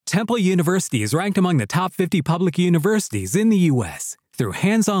Temple University is ranked among the top 50 public universities in the U.S. Through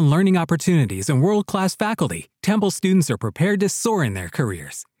hands-on learning opportunities and world-class faculty, Temple students are prepared to soar in their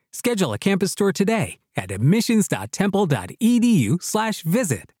careers. Schedule a campus tour today at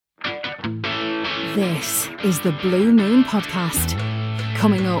admissions.temple.edu/visit. This is the Blue Moon Podcast.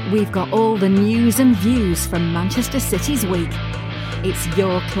 Coming up, we've got all the news and views from Manchester City's week. It's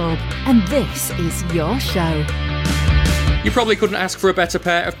your club, and this is your show. You probably couldn't ask for a better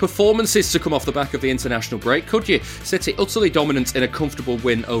pair of performances to come off the back of the international break, could you? City utterly dominant in a comfortable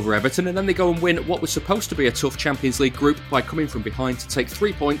win over Everton, and then they go and win what was supposed to be a tough Champions League group by coming from behind to take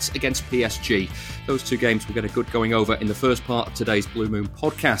 3 points against PSG. Those two games will get a good going over in the first part of today's Blue Moon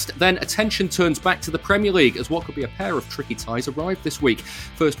podcast. Then attention turns back to the Premier League as what could be a pair of tricky ties arrived this week.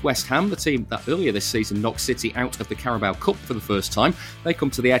 First, West Ham, the team that earlier this season knocked City out of the Carabao Cup for the first time. They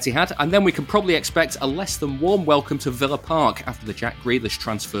come to the Etihad, and then we can probably expect a less than warm welcome to Villa Park after the Jack Grealish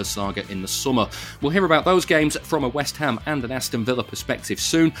transfer saga in the summer. We'll hear about those games from a West Ham and an Aston Villa perspective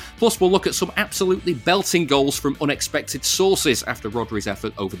soon. Plus, we'll look at some absolutely belting goals from unexpected sources after Rodri's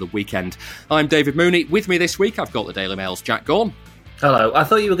effort over the weekend. I'm David Mooney. With me this week, I've got the Daily Mail's Jack Gaughan. Hello. I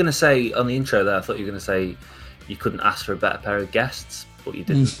thought you were going to say, on the intro there, I thought you were going to say you couldn't ask for a better pair of guests, but you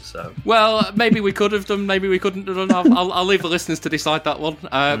didn't, so... Well, maybe we could have done, maybe we couldn't have done. I'll leave the listeners to decide that one,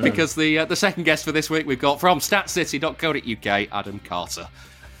 because the second guest for this week we've got from statscity.co.uk, Adam Carter.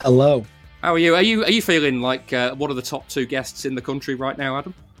 Hello. How are you? Are you feeling like one of the top two guests in the country right now,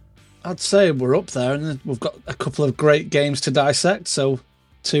 Adam? I'd say we're up there, and we've got a couple of great games to dissect, so...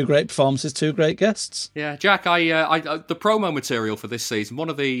 2 great performances, 2 great guests. Yeah, Jack. I the promo material for this season. One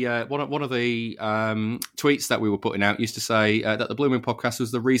of the tweets that we were putting out used to say that the Blue Moon Podcast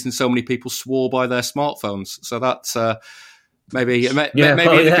was the reason so many people swore by their smartphones. So that's maybe the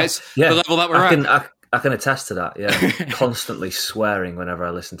level that we're at. I can attest to that. Yeah, constantly swearing whenever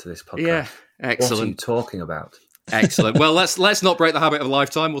I listen to this podcast. Yeah, excellent. What are you talking about? Excellent. Well, let's not break the habit of a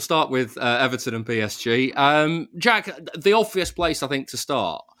lifetime. We'll start with Everton and PSG. Jack, the obvious place I think to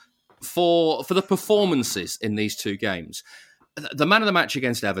start for the performances in these two games. The man of the match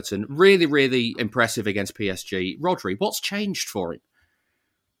against Everton, really, really impressive against PSG. Rodri, what's changed for him?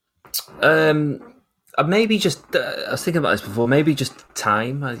 Maybe just I was thinking about this before. Maybe just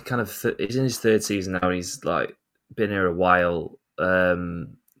time. He's in his 3rd season now. He's like been here a while,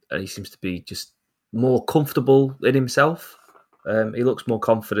 and he seems to be just more comfortable in himself. He looks more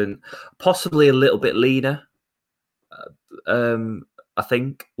confident, possibly a little bit leaner, I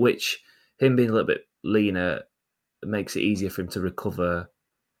think, which him being a little bit leaner makes it easier for him to recover,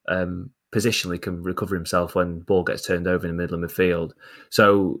 positionally can recover himself when ball gets turned over in the middle of midfield.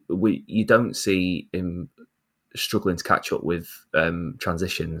 So you don't see him struggling to catch up with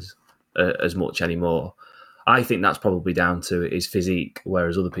transitions as much anymore. I think that's probably down to his physique,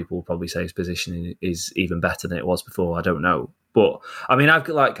 whereas other people will probably say his positioning is even better than it was before. I don't know. But, I mean, I've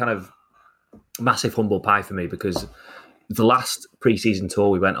got like kind of massive humble pie for me because the last pre-season tour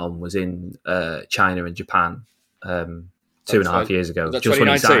we went on was in China and Japan 2.5 years ago. That's just when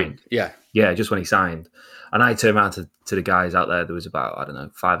he 2019. signed. Yeah, just when he signed. And I turned around to the guys out there. There was about, I don't know,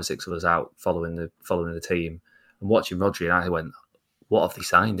 5 or 6 of us out following the team and watching Rodri, and I went, what have they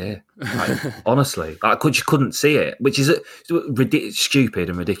signed here? Like, honestly, I couldn't see it, which is stupid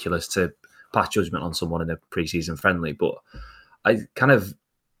and ridiculous to pass judgment on someone in a pre-season friendly. But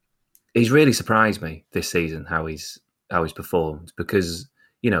he's really surprised me this season how he's performed because,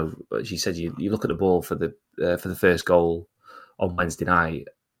 you know, as you said, you look at the ball for the first goal on Wednesday night.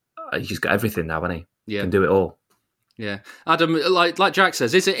 He's got everything now, hasn't he? Yeah, can do it all. Yeah, Adam, like Jack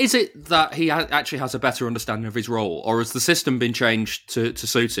says, is it that he actually has a better understanding of his role, or has the system been changed to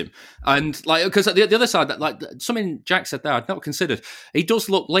suit him? And like, because the other side, that like something Jack said there, I'd not considered. He does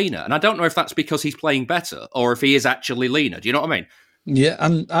look leaner, and I don't know if that's because he's playing better or if he is actually leaner. Do you know what I mean? Yeah,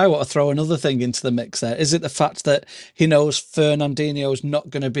 and I want to throw another thing into the mix there. Is it the fact that he knows Fernandinho's not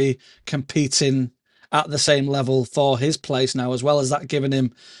going to be competing at the same level for his place now, as well as that giving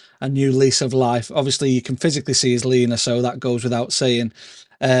him a new lease of life? Obviously, you can physically see he's leaner, so that goes without saying.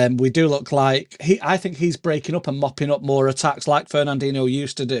 We do look like I think he's breaking up and mopping up more attacks like Fernandinho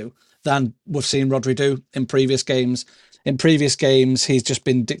used to do than we've seen Rodri do in previous games. In previous games, he's just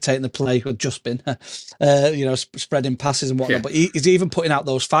been dictating the play, or just been, spreading passes and whatnot. Yeah. But he's even putting out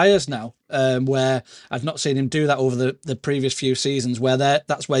those fires now, where I've not seen him do that over the previous few seasons, where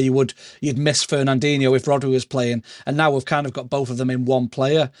that's where you'd miss Fernandinho if Rodri was playing. And now we've kind of got both of them in one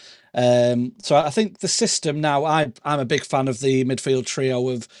player. So I think the system now, I'm a big fan of the midfield trio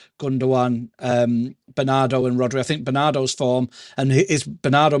of Gundogan, Bernardo and Rodri. I think Bernardo's form, and is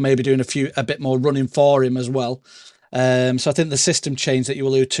Bernardo maybe doing a bit more running for him as well. So I think the system change that you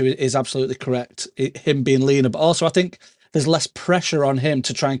allude to is absolutely correct. Him being leaner, but also I think there's less pressure on him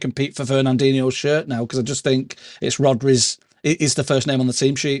to try and compete for Fernandinho's shirt now, because I just think it's Rodri's is the first name on the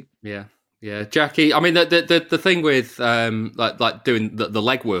team sheet. Yeah. Yeah, Jackie. I mean, the thing with like doing the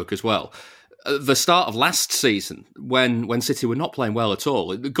legwork as well. The start of last season, when City were not playing well at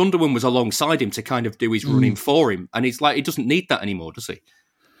all, Gundogan was alongside him to kind of do his running for him, and he doesn't need that anymore, does he?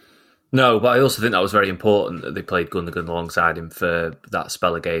 No, but I also think that was very important that they played Gundogan alongside him for that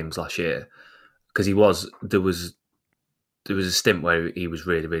spell of games last year, because there was a stint where he was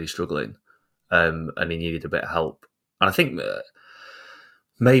really, really struggling, and he needed a bit of help, and I think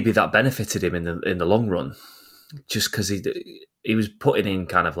maybe that benefited him in the long run, just because he was putting in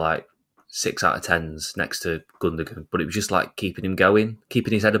kind of like 6 out of 10s next to Gundogan, but it was just like keeping him going,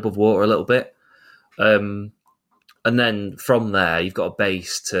 keeping his head above water a little bit. And then from there, you've got a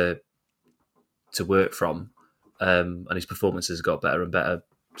base to work from, and his performances got better and better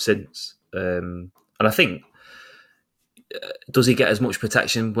since. And I think, does he get as much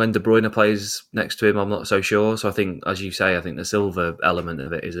protection when De Bruyne plays next to him? I'm not so sure. So I think, as you say, I think the Silva element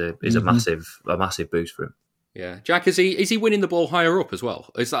of it is a massive boost for him. Yeah, Jack, is he winning the ball higher up as well?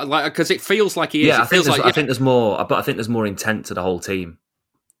 Is that like, because it feels like he is? Yeah, I think there's more, but I think there's more intent to the whole team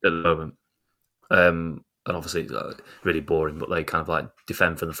at the moment. And obviously, it's really boring, but they kind of like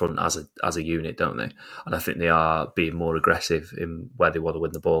defend from the front as a unit, don't they? And I think they are being more aggressive in where they want to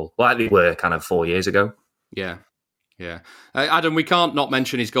win the ball, like they were kind of 4 years ago. Yeah. Yeah, Adam, we can't not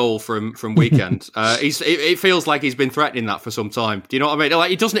mention his goal from weekend. It feels like he's been threatening that for some time. Do you know what I mean?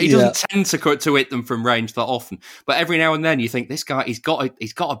 Like he doesn't tend to hit them from range that often, but every now and then you think this guy he's got a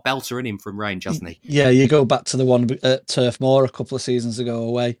belter in him from range, hasn't he? Yeah, you go back to the one at Turf Moor a couple of seasons ago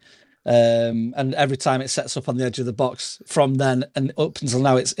away, and every time it sets up on the edge of the box from then and up until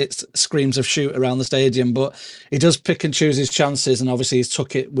now, it's screams of shoot around the stadium. But he does pick and choose his chances, and obviously he's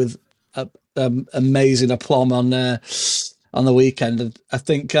took it with amazing aplomb on the weekend, and I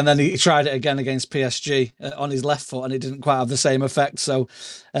think, and then he tried it again against PSG on his left foot, and it didn't quite have the same effect. So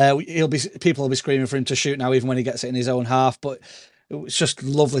people will be screaming for him to shoot now, even when he gets it in his own half. But it was just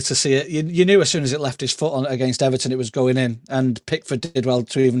lovely to see it. You knew as soon as it left his foot on against Everton, it was going in, and Pickford did well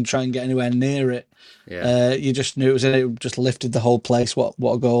to even try and get anywhere near it. Yeah, you just knew it was in. It just lifted the whole place. What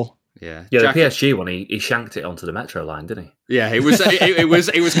a goal! Yeah, the PSG one, he shanked it onto the metro line, didn't he? Yeah, it was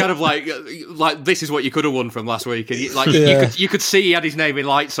kind of like this is what you could have won from last week, and you could see he had his name in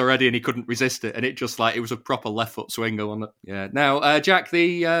lights already, and he couldn't resist it, and it just it was a proper left foot swinger, wasn't it? Yeah. Now, Jack,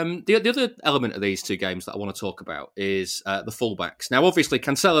 the other element of these two games that I want to talk about is the fullbacks. Now, obviously,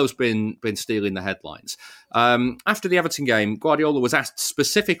 Cancelo's been stealing the headlines. After the Everton game, Guardiola was asked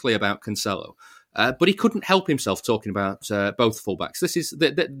specifically about Cancelo. But he couldn't help himself talking about both fullbacks. This is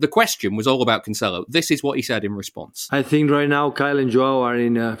the question was all about Cancelo. This is what he said in response. I think right now Kyle and Joao are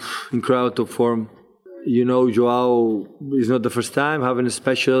in incredible top form. You know, Joao is not the first time having a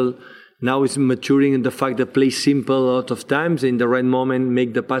special. Now he's maturing in the fact that plays simple a lot of times in the right moment,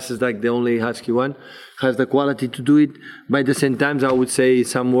 make the passes like the only Husky one, has the quality to do it. But at the same time, I would say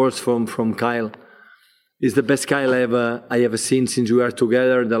some words from Kyle. It's the best Kyle I ever seen since we are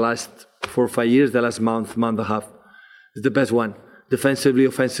together the last 4 or 5 years, the last month and a half. It's the best one. Defensively,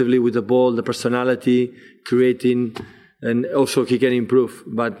 offensively, with the ball, the personality, creating, and also he can improve.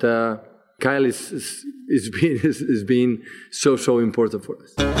 But Kyle is being so important for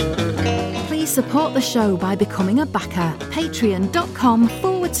us. Please support the show by becoming a backer.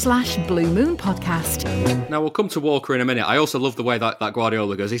 Patreon.com/Blue Moon Podcast. Now we'll come to Walker in a minute. I also love the way that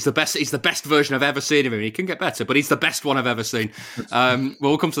Guardiola goes. He's the best version I've ever seen of him. He can get better, but he's the best one I've ever seen.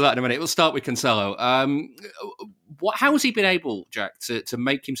 We'll come to that in a minute. We'll start with Cancelo. How has he been able, Jack, to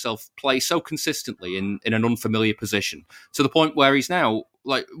make himself play so consistently in an unfamiliar position to the point where he's now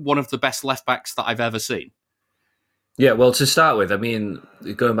like one of the best left backs that I've ever seen? Yeah, well, to start with, I mean,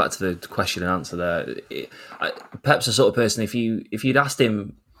 going back to the question and answer there, Pep's the sort of person, if you'd asked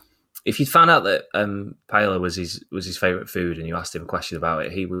him, if you'd found out that paella was his favourite food and you asked him a question about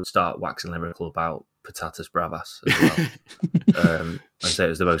it, he would start waxing lyrical about patatas bravas as well. And say it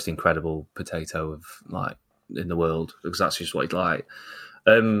was the most incredible potato in the world, because that's just what he'd like.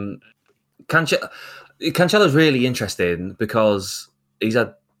 Cancelo's really interesting because he's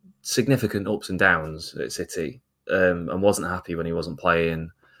had significant ups and downs at City. And wasn't happy when he wasn't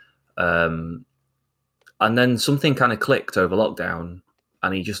playing. And then something kind of clicked over lockdown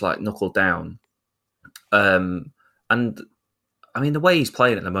and he just knuckled down. And I mean, the way he's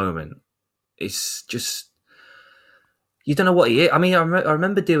playing at the moment, it's just, you don't know what he is. I mean, I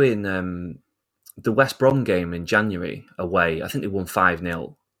remember doing the West Brom game in January away. I think they won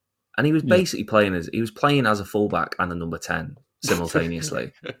 5-0. and he was basically playing as a fullback and a number 10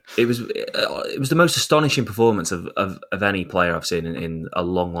 simultaneously. It was the most astonishing performance of any player I've seen in a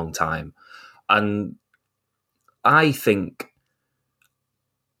long, long time, and I think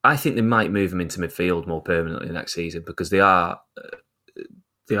they might move him into midfield more permanently next season because they are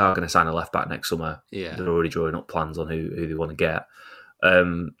going to sign a left back next summer. Yeah, they're already drawing up plans on who they want to get.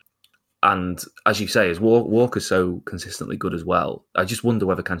 And as you say, as Walker's so consistently good as well, I just wonder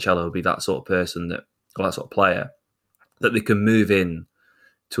whether Cancelo will be that sort of person or that sort of player that they can move in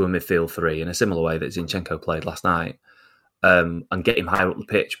to a midfield three in a similar way that Zinchenko played last night, and get him higher up the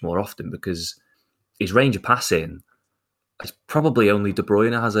pitch more often, because his range of passing is probably only De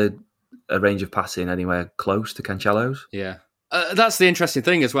Bruyne has a range of passing anywhere close to Cancelo's. Yeah. That's the interesting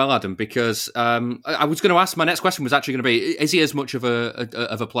thing as well, Adam, because I was going to ask, my next question was actually going to be, is he as much of a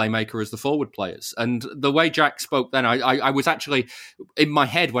playmaker as the forward players? And the way Jack spoke then, I was actually, in my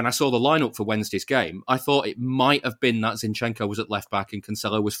head, when I saw the lineup for Wednesday's game, I thought it might have been that Zinchenko was at left back and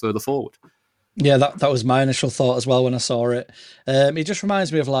Cancelo was further forward. Yeah, that was my initial thought as well when I saw it. It just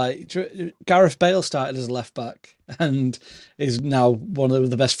reminds me of Gareth Bale started as a left back and is now one of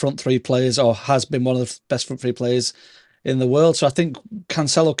the best front three players, or has been one of the best front three players in the world. So I think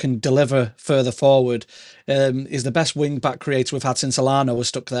Cancelo can deliver further forward. Is the best wing back creator we've had since Alano was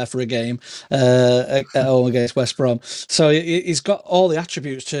stuck there for a game at home against West Brom. So he's got all the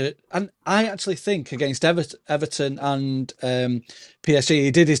attributes to, and I actually think against Everton and PSG,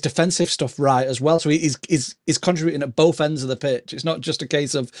 he did his defensive stuff right as well. So he's contributing at both ends of the pitch. It's not just a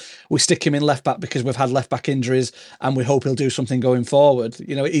case of we stick him in left back because we've had left back injuries and we hope he'll do something going forward.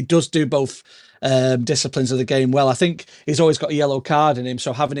 You know, he does do both disciplines of the game well. I think he's always got a yellow card in him,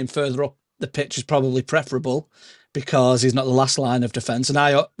 so having him further up the pitch is probably preferable because he's not the last line of defence. And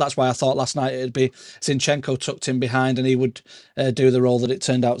that's why I thought last night it'd be Zinchenko tucked in behind and he would do the role that it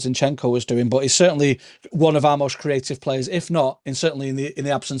turned out Zinchenko was doing. But he's certainly one of our most creative players, if not, certainly in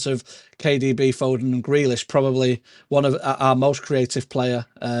the absence of KDB, Foden and Grealish, probably one of our most creative player.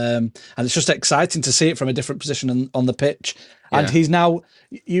 And it's just exciting to see it from a different position on the pitch. And he's now,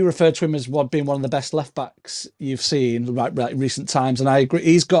 you referred to him as being one of the best left backs you've seen right recent times. And I agree.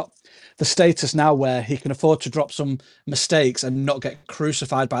 He's got the status now where he can afford to drop some mistakes and not get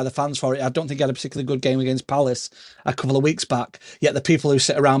crucified by the fans for it. I don't think he had a particularly good game against Palace a couple of weeks back, yet the people who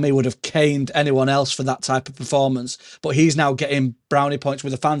sit around me would have caned anyone else for that type of performance. But he's now getting brownie points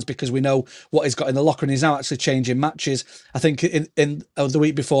with the fans because we know what he's got in the locker, and he's now actually changing matches. I think in the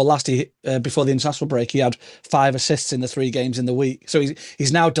week before last, before the international break, he had 5 assists in the 3 games in the week. So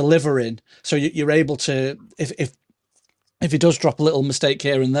he's now delivering. So you're able to, if he does drop a little mistake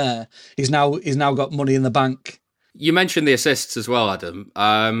here and there, he's now got money in the bank. You mentioned the assists as well, Adam.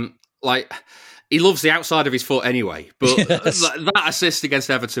 He loves the outside of his foot anyway, but that assist against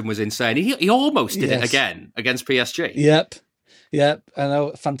Everton was insane. He almost did it again against PSG. Yep, I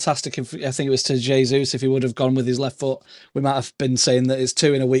know, fantastic. I think it was to Jesus. If he would have gone with his left foot, we might have been saying that it's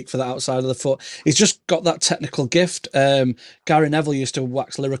 2 in a week for that outside of the foot. He's just got that technical gift. Gary Neville used to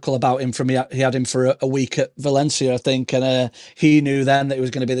wax lyrical about him he had him for a week at Valencia, I think, and he knew then that he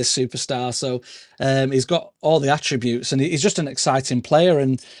was going to be this superstar. So he's got all the attributes, and he's just an exciting player.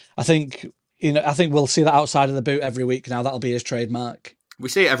 And I think we'll see that outside of the boot every week now. That'll be his trademark. We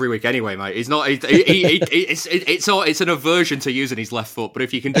see it every week anyway, mate. He's not. It's an aversion to using his left foot, but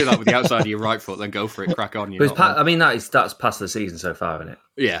if you can do that with the outside of your right foot, then go for it. Crack on. That's past the season so far, isn't it?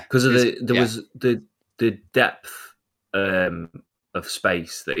 Yeah, because was the depth of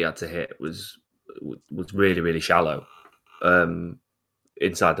space that he had to hit was really, really shallow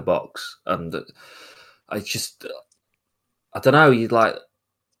inside the box, and I don't know. You'd like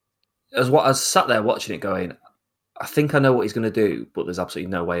as what I was sat there watching it, going, I think I know what he's going to do, but there's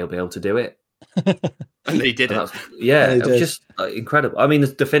absolutely no way he'll be able to do it. And he did it. It was just incredible. I mean,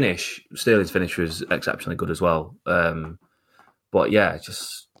 the finish, Sterling's finish was exceptionally good as well. But yeah,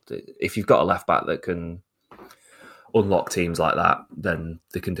 just if you've got a left back that can unlock teams like that, then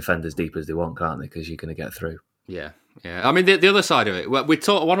they can defend as deep as they want, can't they? Because you're going to get through. Yeah. I mean, the other side of it, I want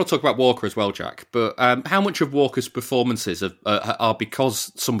to talk about Walker as well, Jack, but how much of Walker's performances are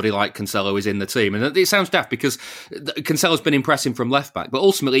because somebody like Cancelo is in the team? And it sounds daft because Cancelo's been impressing from left back, but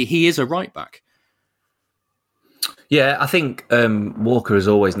ultimately he is a right back. Yeah, I think Walker has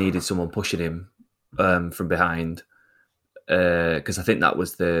always needed someone pushing him from behind, because I think that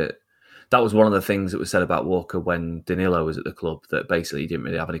was one of the things that was said about Walker when Danilo was at the club, that basically he didn't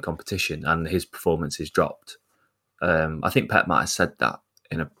really have any competition and his performances dropped. I think Pep might have said that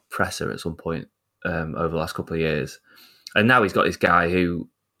in a presser at some point over the last couple of years. And now he's got this guy who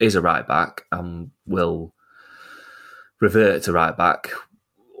is a right back and will revert to right back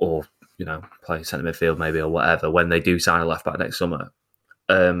or play centre midfield maybe or whatever when they do sign a left back next summer.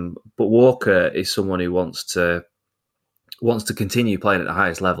 But Walker is someone who wants to continue playing at the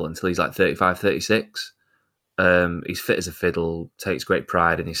highest level until he's like 35, 36. He's fit as a fiddle, takes great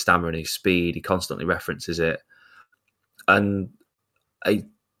pride in his stamina and his speed. He constantly references it. And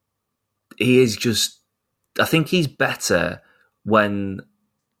he is just, I think he's better when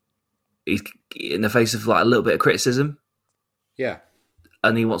he's in the face of like a little bit of criticism. Yeah.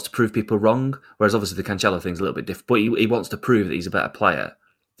 And he wants to prove people wrong. Whereas obviously the Cancelo thing's a little bit different. But he wants to prove that he's a better player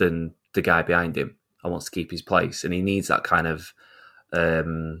than the guy behind him and wants to keep his place. And he needs that kind of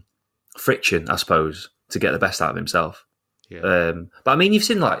friction, I suppose, to get the best out of himself. Yeah. But I mean, you've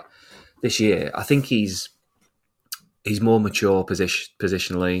seen like this year, I think he's more mature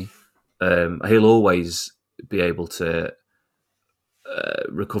positionally. He'll always be able to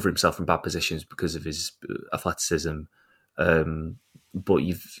recover himself from bad positions because of his athleticism. But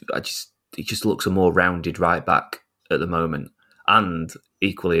he just looks a more rounded right back at the moment, and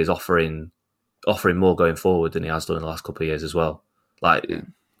equally is offering more going forward than he has done in the last couple of years as well. Like,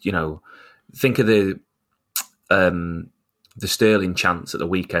 think of the Sterling chance at the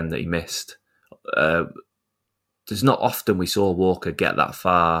weekend that he missed. There's not often we saw Walker get that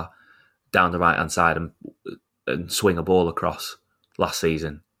far down the right hand side and swing a ball across last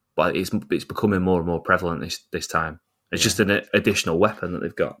season, but it's becoming more and more prevalent this time. It's just an additional weapon that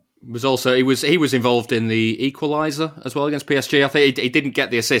they've got. He was involved in the equaliser as well against PSG. I think he didn't get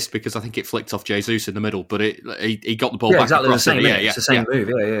the assist because I think it flicked off Jesus in the middle, but he got the ball back exactly across. It's the same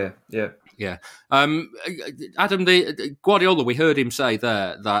move. Yeah. Adam, the Guardiola, we heard him say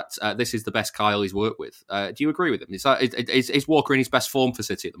there that this is the best Kyle he's worked with. Do you agree with him? Is Walker in his best form for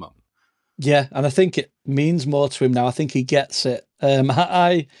City at the moment? Yeah, and I think it means more to him now. I think he gets it.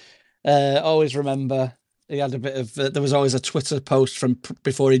 I always remember he had a bit of. There was always a Twitter post from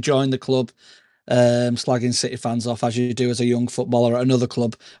before he joined the club, slagging City fans off as you do as a young footballer at another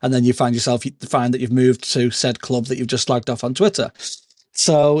club, and then you find that you've moved to said club that you've just slagged off on Twitter.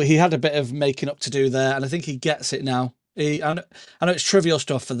 So he had a bit of making up to do there, and I think he gets it now. I know it's trivial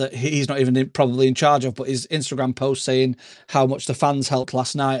stuff that he's not even probably in charge of, but his Instagram post saying how much the fans helped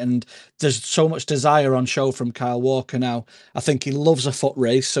last night, and there's so much desire on show from Kyle Walker now. I think he loves a foot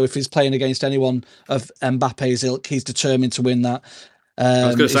race, so if he's playing against anyone of Mbappe's ilk, he's determined to win that. I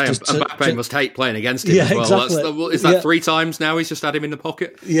was going to say, Mbappe must hate playing against him as well. Exactly. Is that 3 times now he's just had him in the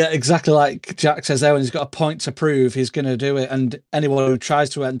pocket? Yeah, exactly like Jack says there, when he's got a point to prove, he's going to do it. And anyone who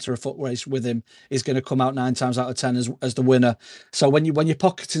tries to enter a foot race with him is going to come out 9 times out of 10 as the winner. So when you're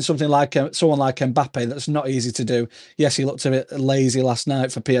pocketing something like someone like Mbappe, that's not easy to do. Yes, he looked a bit lazy last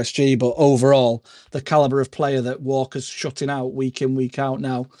night for PSG, but overall, the calibre of player that Walker's shutting out week in, week out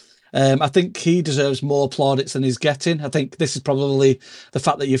now, I think he deserves more plaudits than he's getting. I think this is probably the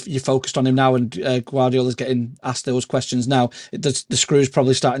fact that you focused on him now, and Guardiola's getting asked those questions now. The screw's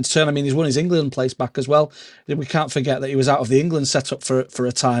probably starting to turn. I mean, he's won his England place back as well. We can't forget that he was out of the England setup for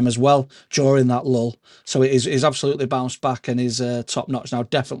a time as well during that lull. So he's absolutely bounced back and is top notch now.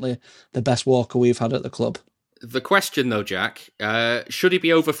 Definitely the best Walker we've had at the club. The question, though, Jack, should he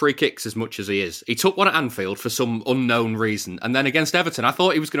be over free kicks as much as he is? He took one at Anfield for some unknown reason, and then against Everton, I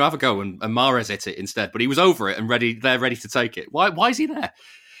thought he was going to have a go, and Mahrez hit it instead, but he was over it and ready to take it. Why is he there?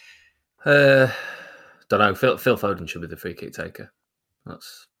 Don't know. Phil Foden should be the free kick taker.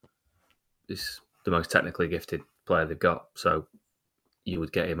 He's the most technically gifted player they've got, so you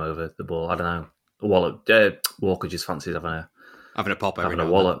would get him over the ball. I don't know. Walker just fancies having a pop every having now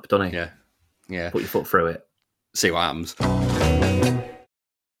a wallop, doesn't he? Yeah. Put your foot through it. See what happens.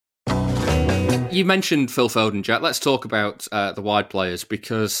 You mentioned Phil Foden, Jack. Let's talk about the wide players,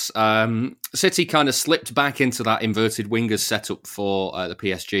 because City kind of slipped back into that inverted wingers setup for the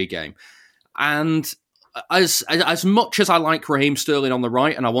PSG game. And as much as I like Raheem Sterling on the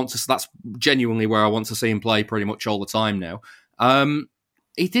right, and that's genuinely where I want to see him play pretty much all the time now,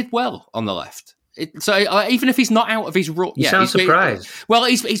 he did well on the left. So even if he's not out of his rut yet... You sound surprised.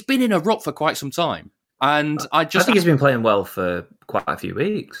 He's been in a rut for quite some time. And I think he's been playing well for quite a few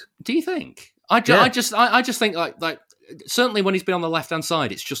weeks. Do you think? I just think like certainly when he's been on the left hand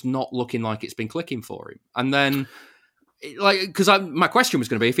side, it's just not looking like it's been clicking for him. And then because my question was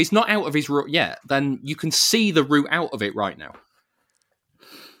going to be, if he's not out of his route yet, then you can see the route out of it right now.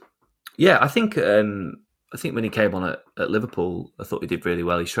 Yeah, I think when he came on at Liverpool, I thought he did really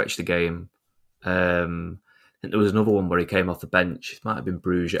well. He stretched the game. I think there was another one where he came off the bench. It might have been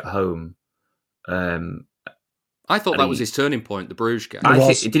Bruges at home. I thought that was his turning point, the Bruges game.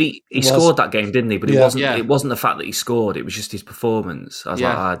 He scored that game, didn't he? But it wasn't the fact that he scored, it was just his performance. I was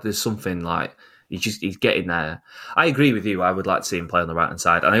like, there's something like He's getting there. I agree with you. I would like to see him play on the right hand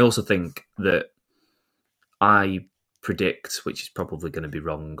side, and I also think that I predict, which is probably going to be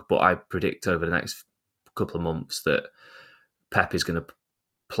wrong, but I predict over the next couple of months that Pep is going to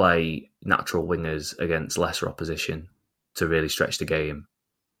play natural wingers against lesser opposition to really stretch the game,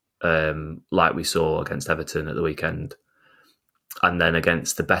 like we saw against Everton at the weekend. And then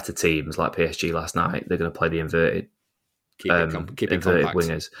against the better teams like PSG last night, they're going to play the inverted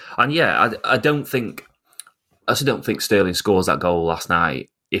wingers. And yeah, I don't think Sterling scores that goal last night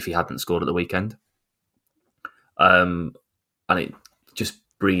if he hadn't scored at the weekend. And it just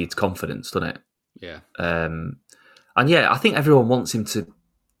breeds confidence, doesn't it? Yeah. And yeah, I think everyone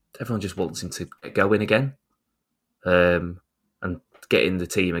just wants him to get going again, and get in the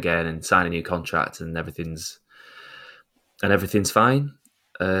team again and sign a new contract, and everything's fine.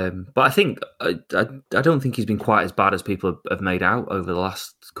 But I think I don't think he's been quite as bad as people have made out over the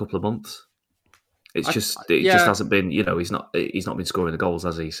last couple of months. It just hasn't been. He's not been scoring the goals,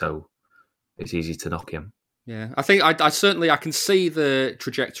 has he? So it's easy to knock him. Yeah, I think I certainly can see the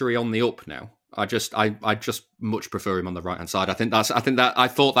trajectory on the up now. I just much prefer him on the right hand side. I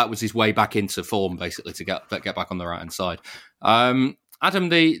thought that was his way back into form, basically, to get back on the right hand side. Adam,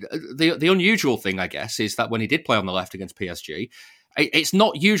 the unusual thing, I guess, is that when he did play on the left against PSG, it's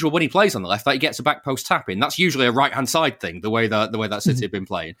not usual when he plays on the left that he gets a back post tap in. That's usually a right hand side thing. The way that City have been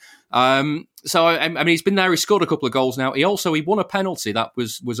playing. So I mean, he's been there. He scored a couple of goals now. He won a penalty that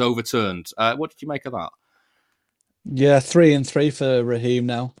was overturned. What did you make of that? Yeah, 3-3 for Raheem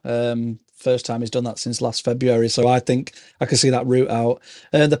now. First time he's done that since last February, so I think I can see that route out.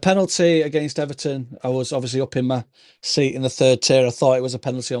 The penalty against Everton, I was obviously up in my seat in the third tier. I thought it was a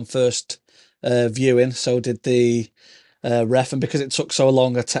penalty on first viewing, so did the ref. And because it took so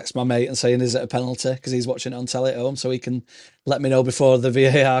long, I text my mate and saying, is it a penalty? Because he's watching it on telly at home, so he can let me know before the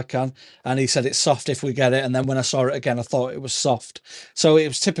VAR can. And he said it's soft if we get it. And then when I saw it again, I thought it was soft. So it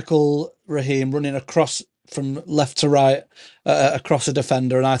was typical Raheem running across from left to right across a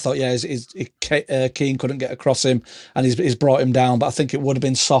defender, and I thought, Keane couldn't get across him, and he's brought him down. But I think it would have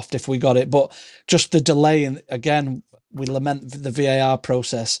been soft if we got it. But just the delay, and again, we lament the VAR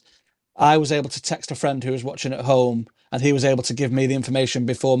process. I was able to text a friend who was watching at home, and he was able to give me the information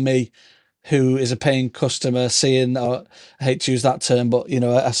before me, who is a paying customer, seeing, I hate to use that term, but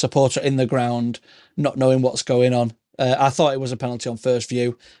a supporter in the ground, not knowing what's going on. I thought it was a penalty on first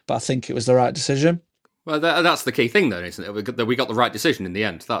view, but I think it was the right decision. Well, that's the key thing, though, isn't it? That we got the right decision in the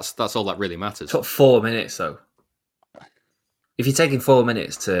end. That's all that really matters. It took 4 minutes, though. If you're taking 4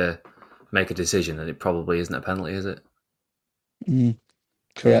 minutes to make a decision, then it probably isn't a penalty, is it?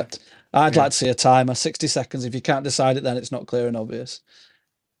 Correct. I'd like to see a timer, 60 seconds. If you can't decide it, then it's not clear and obvious.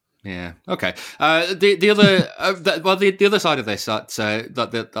 Yeah. Okay. The other side of this that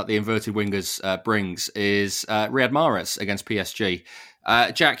the inverted wingers brings is Riyad Mahrez against PSG.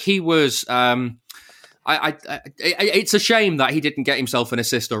 Jack, he was. It's a shame that he didn't get himself an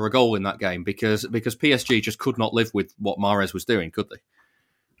assist or a goal in that game because PSG just could not live with what Mahrez was doing, could they?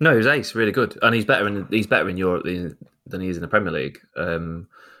 No, he was ace, really good, and he's better in Europe than he is in the Premier League.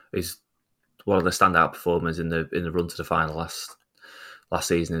 He's one of the standout performers in the run to the final last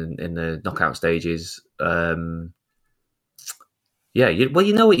season in the knockout stages. You know what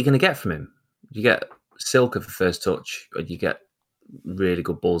you're going to get from him. You get silk of the first touch, and you get really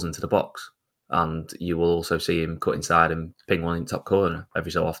good balls into the box. And you will also see him cut inside and ping one in the top corner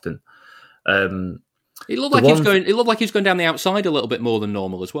every so often. It looked like he was going down the outside a little bit more than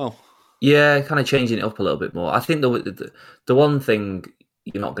normal as well. Yeah, kind of changing it up a little bit more. I think the one thing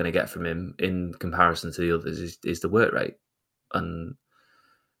you're not going to get from him in comparison to the others is the work rate, and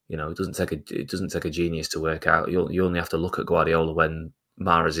it doesn't take a genius to work out. You only have to look at Guardiola when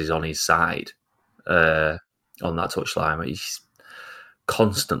Mahrez is on his side on that touchline. He's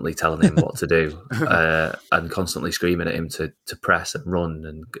constantly telling him what to do and constantly screaming at him to press and run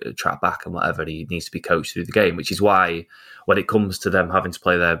and track back and whatever. He needs to be coached through the game, which is why when it comes to them having to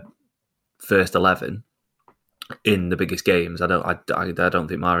play their first 11 in the biggest games, I don't think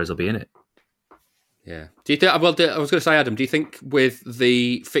Mahrez will be in it. Yeah. Do you think? Well, I was going to say, Adam, do you think with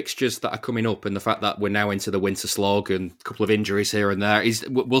the fixtures that are coming up and the fact that we're now into the winter slog and a couple of injuries here and there,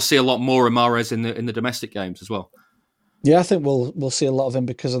 we'll see a lot more of Mahrez in the domestic games as well? Yeah, I think we'll see a lot of him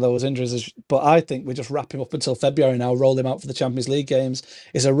because of those injuries. But I think we just wrap him up until February now, roll him out for the Champions League games.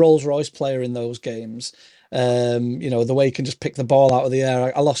 He's a Rolls-Royce player in those games. The way he can just pick the ball out of the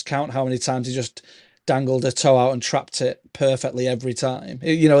air. I lost count how many times he just dangled a toe out and trapped it perfectly every time.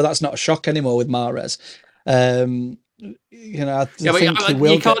 That's not a shock anymore with Mahrez. you know, I Yeah, think but he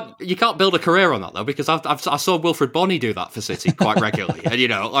will you can't build a career on that though, because I saw Wilfred Bonney do that for City quite regularly, and you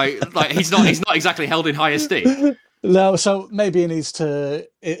know, like he's not exactly held in high esteem. No, so maybe he needs to.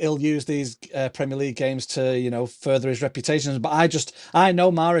 He'll use these Premier League games to, you know, further his reputation. But I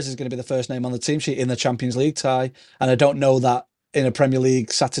know Mahrez is going to be the first name on the team sheet in the Champions League tie, and I don't know that in a Premier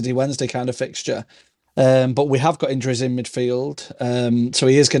League Saturday Wednesday kind of fixture. But we have got injuries in midfield, so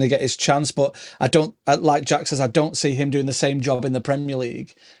he is going to get his chance. But I don't, like Jack says, I don't see him doing the same job in the Premier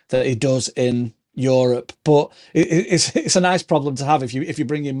League that he does in Europe. But it's a nice problem to have if you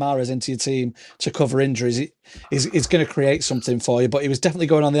bring in Mahrez into your team to cover injuries. He's going to create something for you. But he was definitely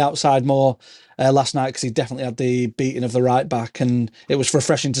going on the outside more last night because he definitely had the beating of the right back, and it was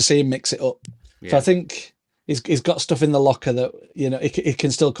refreshing to see him mix it up. Yeah. So I think he's got stuff in the locker that, you know, he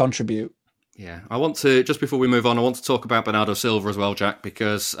can still contribute. Yeah, I want to, just before we move on, I want to talk about Bernardo Silva as well, Jack,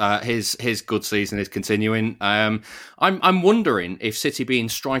 because his good season is continuing. I'm wondering if City being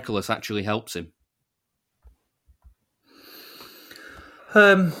strikerless actually helps him.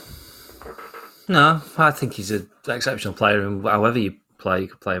 No, I think he's an exceptional player, and however you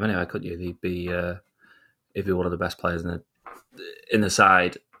could play him anyway, couldn't you? He'd be one of the best players in the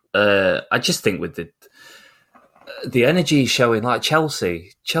side. I just think with the energy showing, like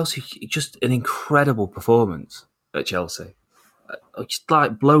Chelsea, just an incredible performance at Chelsea. Just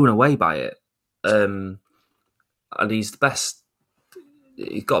like blown away by it. And he's the best.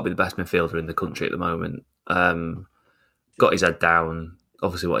 He's got to be the best midfielder in the country at the moment. Got his head down.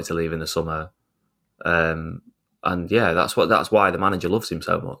 Obviously wanted to leave in the summer. And yeah, that's why the manager loves him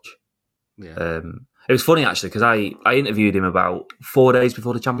so much. Yeah. It was funny actually because I interviewed him about 4 days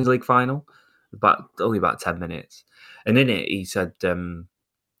before the Champions League final, only about 10 minutes, and in it he said, he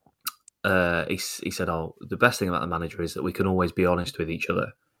said, "Oh, the best thing about the manager is that we can always be honest with each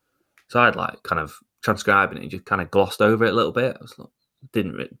other." So I'd like kind of transcribing it, and just kind of glossed over it a little bit. I was like,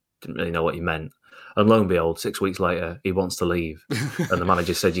 didn't really know what he meant. And lo and behold, 6 weeks later, he wants to leave, and the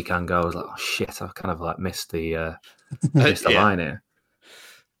manager said, "You can go." I was like, "Oh shit!" I kind of like missed the line here.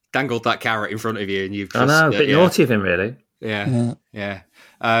 Dangled that carrot in front of you, and you've just... I know, a bit naughty of him, really. Yeah.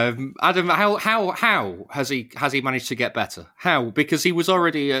 Adam, how has he managed to get better? How? Because he was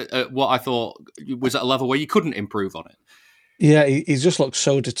already at what I thought was at a level where you couldn't improve on it. Yeah, he just looks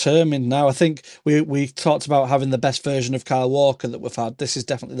so determined now. I think we talked about having the best version of Kyle Walker that we've had. This is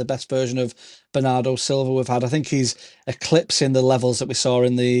definitely the best version of Bernardo Silva we've had. I think he's eclipsing the levels that we saw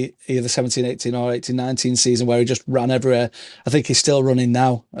in the either 17-18 or 18-19 season where he just ran everywhere. I think he's still running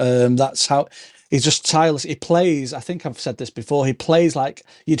now. That's how... He's just tireless. He plays, I think I've said this before, he plays like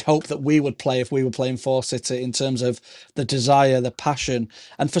you'd hope that we would play if we were playing for City in terms of the desire, the passion.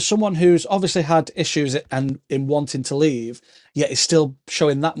 And for someone who's obviously had issues and in wanting to leave, yet is still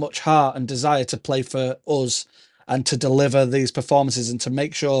showing that much heart and desire to play for us and to deliver these performances and to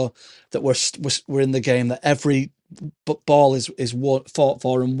make sure that we're in the game, that every ball is fought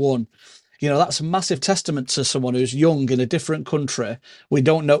for and won. You know, that's a massive testament to someone who's young in a different country. We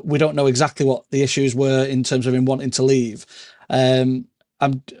don't know exactly what the issues were in terms of him wanting to leave. I'm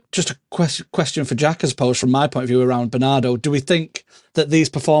just a question for Jack, I suppose, from my point of view around Bernardo. Do we think that these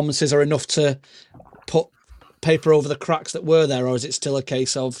performances are enough to put paper over the cracks that were there, or is it still a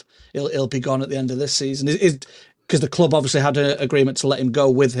case of he'll be gone at the end of this season? Because the club obviously had an agreement to let him go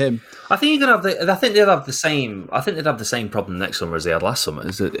with him. I think you're gonna have I think they'd have the same. I think they'd have the same problem next summer as they had last summer.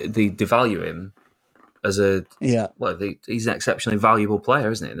 Is that they devalue him as a Well, he's an exceptionally valuable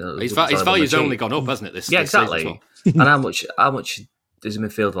player, isn't he? His value's only gone up, hasn't it? This exactly. Well. And how much is a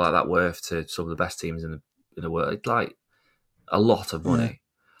midfielder like that worth to some of the best teams in the world? It's like a lot of money.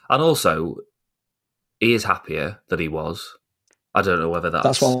 And also, he is happier than he was. I don't know whether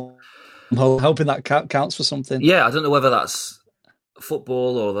that's what I'm hoping that counts for something. Yeah, I don't know whether that's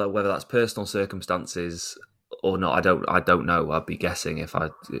football or whether that's personal circumstances or not. I don't know. I'd be guessing if I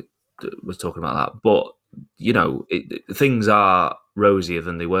was talking about that. But you know, things are rosier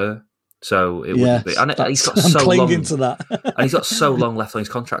than they were, so it wouldn't be. And he's got so long to that, and he's got so long left on his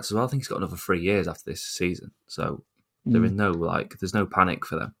contract as well. I think he's got another 3 years after this season. So there is there's no panic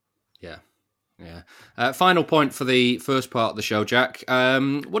for them. Yeah. Final point for the first part of the show, Jack.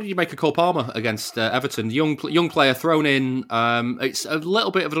 What did you make of Cole Palmer against Everton? Young player thrown in. It's a little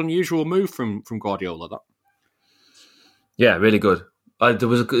bit of an unusual move from Guardiola. That. Yeah, really good. I think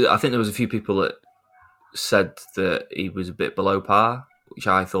there was a few people that said that he was a bit below par, which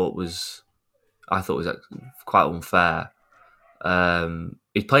I thought was quite unfair.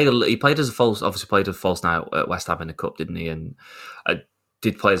 He played as a false. Obviously, played as a false nine at West Ham in the cup, didn't he? And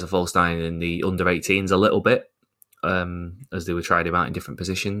did play as a false nine in the under-18s a little bit, as they were trying him out in different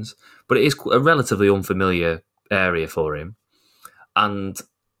positions. But it is a relatively unfamiliar area for him. And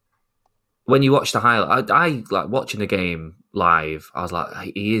when you watch the highlight, I like watching the game live. I was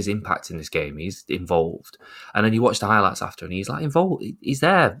like, he is impacting this game. He's involved. And then you watch the highlights after, and he's like involved. He's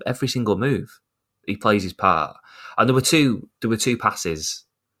there every single move. He plays his part. And there were two passes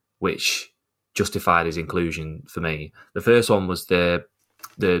which justified his inclusion for me. The first one was the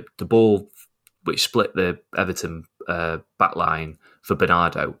ball which split the Everton back line for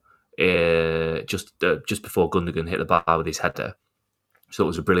Bernardo just before Gundogan hit the bar with his header. So it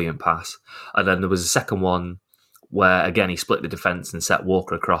was a brilliant pass. And then there was a second one where, again, he split the defence and set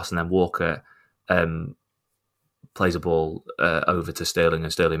Walker across, and then Walker plays a ball over to Sterling,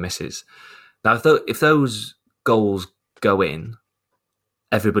 and Sterling misses. Now, if those goals go in,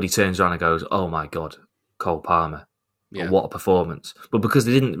 everybody turns around and goes, oh my God, Cole Palmer. Yeah. What a performance. But because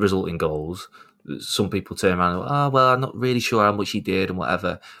they didn't result in goals, some people turn around and go, oh, well, I'm not really sure how much he did and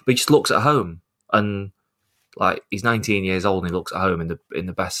whatever. But he just looks at home, and like he's 19 years old and he looks at home in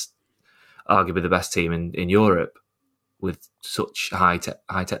the best, arguably the best team in Europe with such high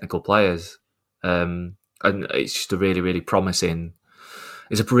technical players. And it's just a really, really promising.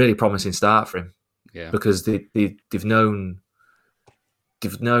 It's a really promising start for him. Yeah, because they've known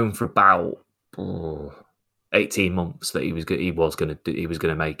for about 18 months that he was going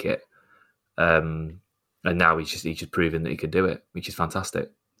to make it, and now he's just proven that he could do it, which is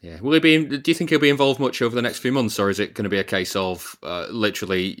fantastic. Yeah, will he be? Do you think he'll be involved much over the next few months, or is it going to be a case of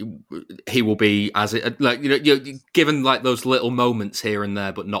literally he will be given like those little moments here and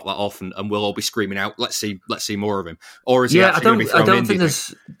there, but not that often, and we'll all be screaming out, "Let's see more of him," or is he actually going to be thrown in? I don't think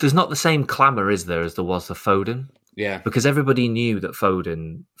there's not the same clamour, is there, as there was for Foden? Yeah, because everybody knew that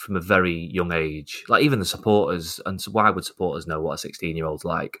Foden from a very young age, like even the supporters, and why would supporters know what a 16-year-old's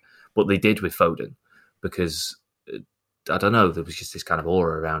like? But they did with Foden because. I don't know, there was just this kind of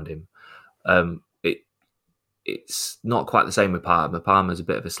aura around him. It's not quite the same with Palmer. Palmer's a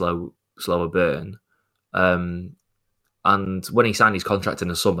bit of a slower burn. And when he signed his contract in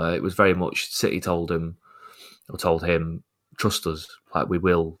the summer, it was very much City told him, trust us. Like, we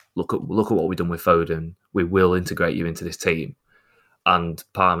will look at what we've done with Foden. We will integrate you into this team. And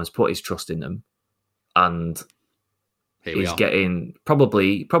Palmer's put his trust in them, and he's getting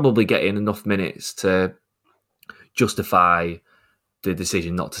probably getting enough minutes to justify the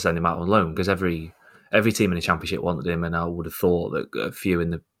decision not to send him out on loan, because every team in the Championship wanted him, and I would have thought that a few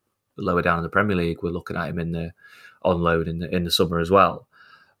in the lower down in the Premier League were looking at him on loan in the summer as well.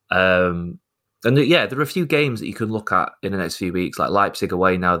 And there are a few games that you can look at in the next few weeks, like Leipzig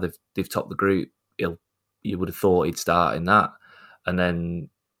away. Now they've topped the group. You would have thought he'd start in that, and then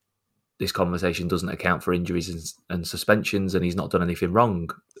this conversation doesn't account for injuries and suspensions, and he's not done anything wrong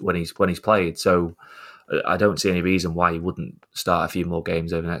when he's played. So I don't see any reason why he wouldn't start a few more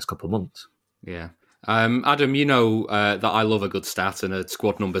games over the next couple of months. Yeah. Adam, you know that I love a good stat and a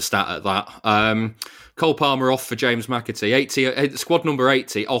squad number stat at that. Cole Palmer off for James McAtee. Squad number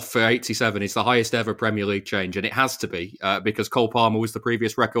 80 off for 87 is the highest ever Premier League change, and it has to be because Cole Palmer was the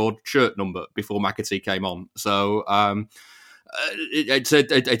previous record shirt number before McAtee came on. So it's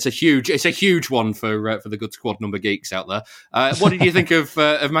a huge one for the good squad number geeks out there. What did you think of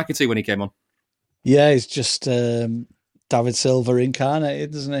McAtee when he came on? Yeah, he's just David Silva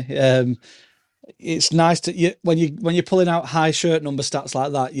incarnated, isn't he? It's nice to when you're pulling out high shirt number stats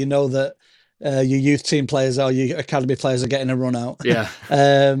like that, you know that your youth team players or your academy players are getting a run out. Yeah,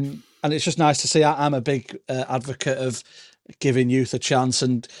 and it's just nice to see. I'm a big advocate of giving youth a chance,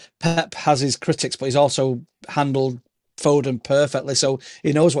 and Pep has his critics, but he's also handled Foden perfectly, so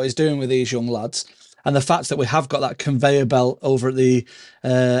he knows what he's doing with these young lads. And the fact that we have got that conveyor belt over at the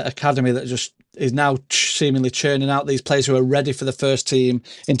academy that just is now seemingly churning out these players who are ready for the first team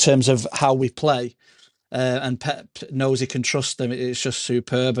in terms of how we play. And Pep knows he can trust them. It's just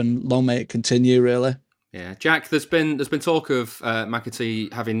superb, and long may it continue, really. Yeah, Jack, there's been talk of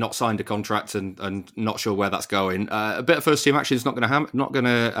McAtee having not signed a contract and not sure where that's going. A bit of first team action is not going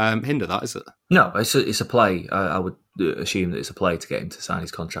to hinder that, is it? No, it's a play. I would assume that it's a play to get him to sign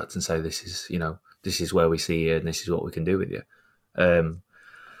his contract and say this is where we see you and this is what we can do with you.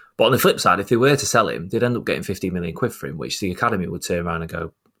 But on the flip side, if they were to sell him, they'd end up getting 15 million quid for him, which the academy would turn around and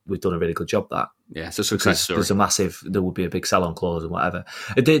go, "We've done a really good job." That it's a success story. There would be a big sell-on clause and whatever.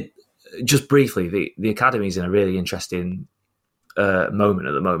 It did. Just briefly, the academy's in a really interesting moment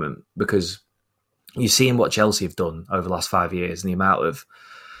at the moment, because you're seeing what Chelsea have done over the last 5 years and the amount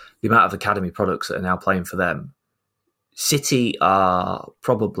of academy products that are now playing for them. City are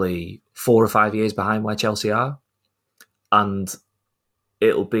probably 4 or 5 years behind where Chelsea are, and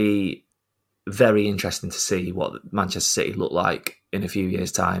it'll be very interesting to see what Manchester City look like in a few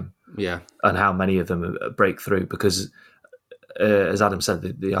years' time and how many of them break through. Because, as Adam said,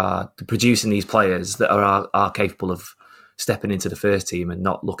 they are producing these players that are capable of stepping into the first team and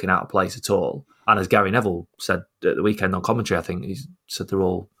not looking out of place at all. And as Gary Neville said at the weekend on commentary, I think he said they're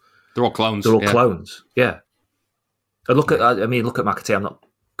all clones. They're all clones. Yeah. And look at McAtee. I'm not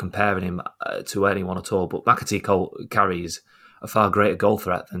comparing him to anyone at all, but McAtee carries a far greater goal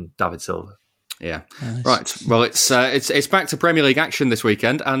threat than David Silva. Yeah. Nice. Right. Well, it's back to Premier League action this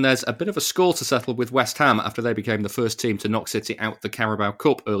weekend, and there's a bit of a score to settle with West Ham after they became the first team to knock City out the Carabao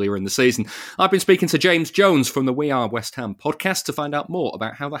Cup earlier in the season. I've been speaking to James Jones from the We Are West Ham podcast to find out more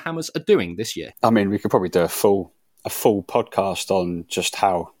about how the Hammers are doing this year. I mean, we could probably do a full podcast on just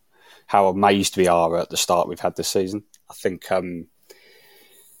how amazed we are at the start we've had this season. I think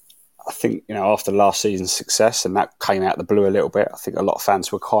after last season's success, and that came out of the blue a little bit, I think a lot of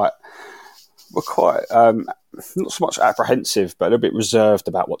fans were quite not so much apprehensive, but a little bit reserved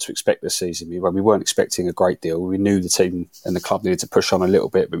about what to expect this season. We weren't expecting a great deal. We knew the team and the club needed to push on a little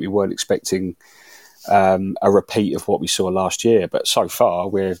bit, but we weren't expecting a repeat of what we saw last year. But so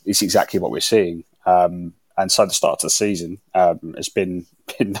far, it's exactly what we're seeing. And so the start of the season has been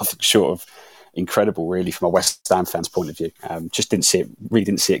nothing short of incredible, really, from a West Ham fan's point of view. Just didn't see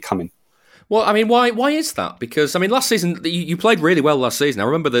it coming. Well, I mean, why is that? Because, I mean, last season, you played really well last season. I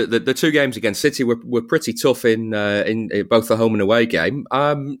remember the two games against City were pretty tough in both the home and away game.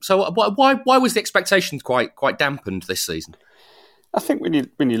 So why was the expectations quite dampened this season? I think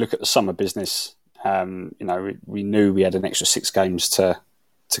when you look at the summer business, we knew we had an extra 6 games to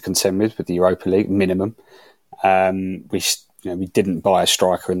contend with the Europa League minimum. We didn't buy a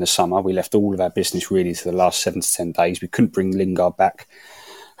striker in the summer. We left all of our business really to the last 7 to 10 days. We couldn't bring Lingard back,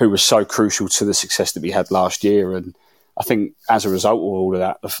 who was so crucial to the success that we had last year. And I think as a result of all of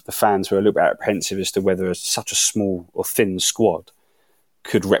that, the fans were a little bit apprehensive as to whether such a small or thin squad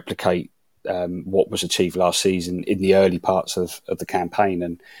could replicate what was achieved last season in the early parts of the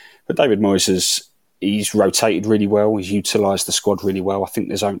campaign. But David Moyes he's rotated really well. He's utilised the squad really well. I think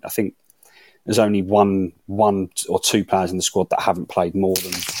there's only one or two players in the squad that haven't played more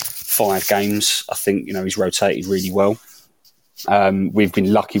than 5 games. I think he's rotated really well. We've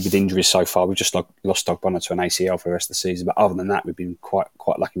been lucky with injuries so far. We've just lost Ogbonna to an ACL for the rest of the season. But other than that, we've been quite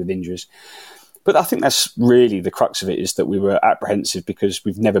lucky with injuries. But I think that's really the crux of it, is that we were apprehensive because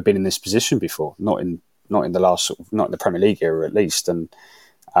we've never been in this position before, not in the Premier League era at least. And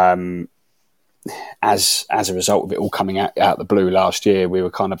as a result of it all coming out the blue last year, we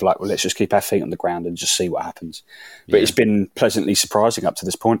were kind of like, well, let's just keep our feet on the ground and just see what happens. But It's been pleasantly surprising up to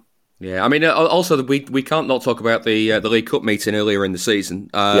this point. Yeah, I mean, also we can't not talk about the League Cup meeting earlier in the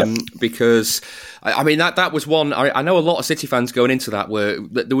season because I mean that was one. I know a lot of City fans going into that where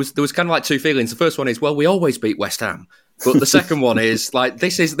there was kind of like two feelings. The first one is, well, we always beat West Ham, but the second one is like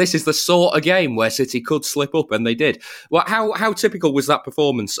this is the sort of game where City could slip up, and they did. Well, how typical was that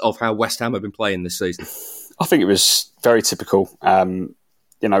performance of how West Ham have been playing this season? I think it was very typical. Our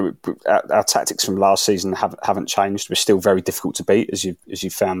tactics from last season haven't changed. We're still very difficult to beat, as you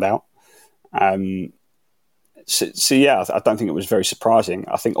found out. I don't think it was very surprising.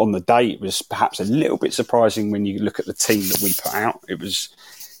 I think on the day it was perhaps a little bit surprising when you look at the team that we put out. It was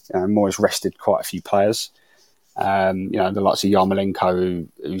Moyes rested quite a few players. The likes of Yarmolenko,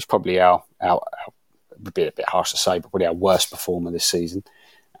 who's probably our would be a bit harsh to say, but probably our worst performer this season.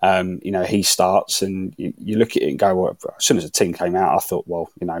 He starts, and you look at it and go, well, as soon as the team came out, I thought,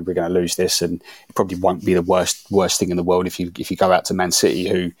 well, we're going to lose this, and it probably won't be the worst thing in the world if you go out to Man City,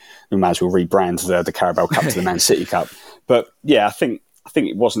 who may as well rebrand the Carabao Cup to the Man City Cup. But yeah, I think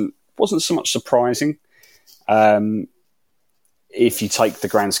it wasn't so much surprising if you take the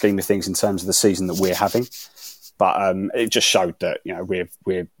grand scheme of things in terms of the season that we're having. But it just showed that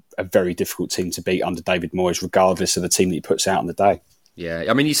we're a very difficult team to beat under David Moyes, regardless of the team that he puts out on the day. Yeah,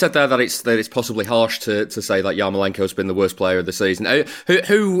 I mean, you said there that it's possibly harsh to say that Yarmolenko's been the worst player of the season.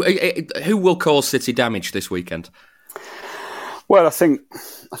 Who will cause City damage this weekend? Well, I think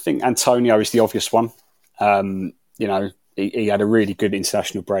Antonio is the obvious one. He had a really good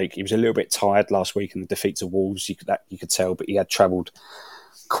international break. He was a little bit tired last week in the defeat to Wolves. You could tell, but he had travelled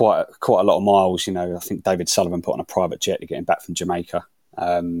quite a lot of miles. I think David Sullivan put on a private jet to get him back from Jamaica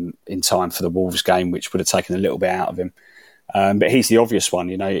in time for the Wolves game, which would have taken a little bit out of him. But he's the obvious one.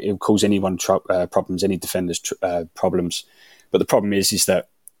 He'll cause anyone problems, any defenders problems. But the problem is that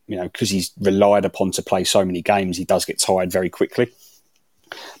because he's relied upon to play so many games, he does get tired very quickly.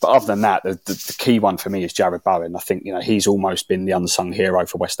 But other than that, the key one for me is Jarrod Bowen. I think he's almost been the unsung hero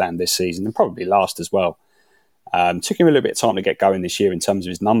for West Ham this season, and probably last as well. Took him a little bit of time to get going this year in terms of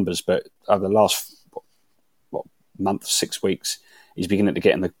his numbers, but over the last month, 6 weeks, He's beginning to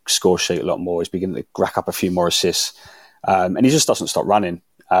get in the score sheet a lot more. He's beginning to rack up a few more assists. And he just doesn't stop running.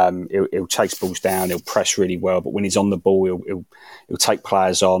 He'll chase balls down. He'll press really well. But when he's on the ball, he'll take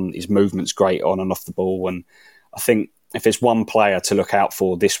players on. His movement's great on and off the ball. And I think if there's one player to look out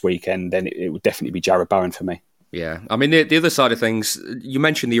for this weekend, then it would definitely be Jarrod Bowen for me. Yeah, I mean, the other side of things, you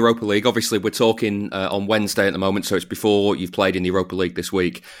mentioned the Europa League. Obviously, we're talking on Wednesday at the moment, so it's before you've played in the Europa League this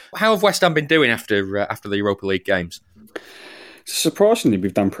week. How have West Ham been doing after the Europa League games? Surprisingly,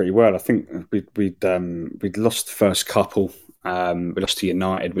 we've done pretty well. I think we'd lost the first couple. We lost to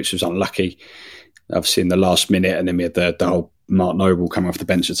United, which was unlucky, obviously in the last minute, and then we had the whole Mark Noble coming off the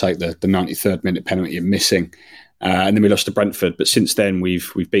bench to take the 93rd minute penalty and missing. And then we lost to Brentford. But since then,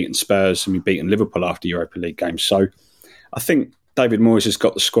 we've beaten Spurs and we've beaten Liverpool after Europa League games. So I think David Moyes has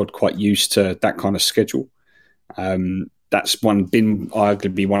got the squad quite used to that kind of schedule. That's been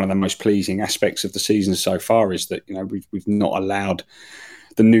arguably one of the most pleasing aspects of the season so far, is that we've not allowed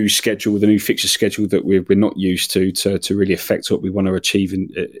the new fixture schedule that we're not used to really affect what we want to achieve in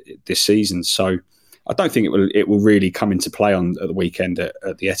this season. So I don't think it will really come into play at the weekend at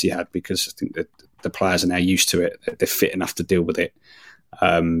the Etihad, because I think that the players are now used to it. They're fit enough to deal with it.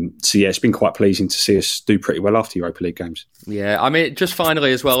 So yeah, it's been quite pleasing to see us do pretty well after Europa League games. Yeah, I mean, just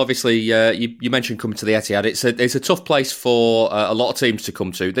finally as well, obviously you mentioned coming to the Etihad. It's a tough place for a lot of teams to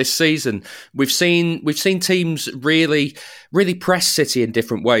come to this season. We've seen teams really press City in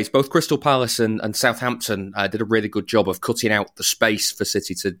different ways. Both Crystal Palace and Southampton did a really good job of cutting out the space for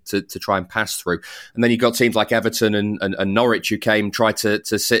City to try and pass through. And then you've got teams like Everton and Norwich who tried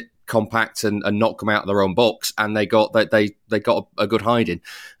to sit compact and not come out of their own box, and they got a good hiding.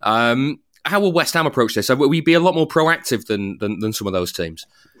 How will West Ham approach this? Will we be a lot more proactive than some of those teams?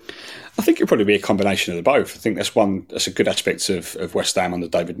 I think it'll probably be a combination of the both. I think that's a good aspect of West Ham under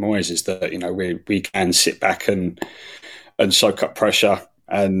David Moyes, is that we can sit back and soak up pressure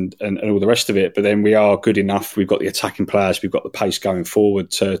and all the rest of it, but then we are good enough. We've got the attacking players, we've got the pace going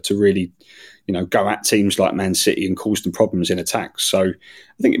forward to really go at teams like Man City and cause them problems in attack. So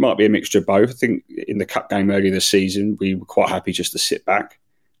I think it might be a mixture of both. I think in the cup game earlier this season, we were quite happy just to sit back,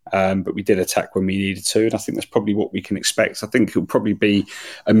 but we did attack when we needed to, and I think that's probably what we can expect. I think it'll probably be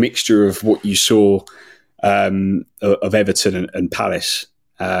a mixture of what you saw of Everton and Palace.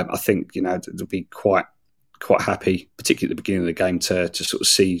 I think they'll be quite happy, particularly at the beginning of the game, to sort of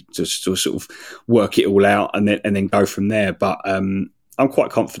see, to sort of work it all out and then go from there. But I'm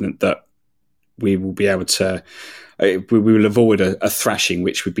quite confident that we will be able to. We will avoid a thrashing,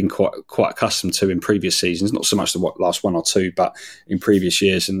 which we've been quite accustomed to in previous seasons. Not so much the last one or two, but in previous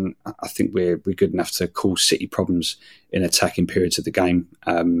years. And I think we're good enough to cause City problems in attacking periods of the game.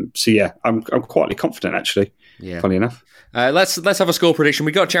 So yeah, I'm quietly confident, actually. Yeah. Funny enough. Let's have a score prediction.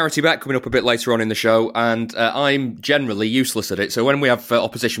 We got Charity Back coming up a bit later on in the show, and I'm generally useless at it. So when we have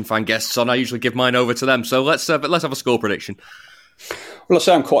opposition fan guests on, I usually give mine over to them. So let's have a score prediction. Well, I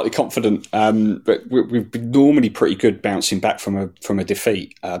say I'm quietly confident, but we've been normally pretty good bouncing back from a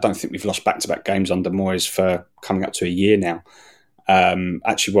defeat. I don't think we've lost back-to-back games under Moyes for coming up to a year now.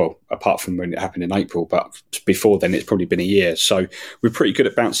 Actually, well, apart from when it happened in April, but before then it's probably been a year. So we're pretty good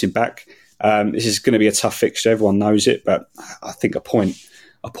at bouncing back. This is going to be a tough fixture. Everyone knows it, but I think a point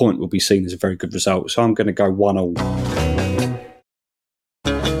will be seen as a very good result. So I'm going to go 1-1.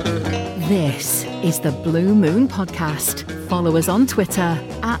 This is the Blue Moon Podcast. Follow us on Twitter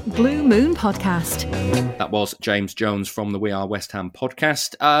 @Blue Moon Podcast. That was James Jones from the We Are West Ham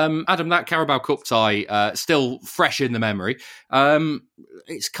podcast. Adam, that Carabao Cup tie still fresh in the memory.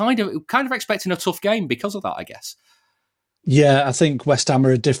 It's kind of expecting a tough game because of that, I guess. Yeah, I think West Ham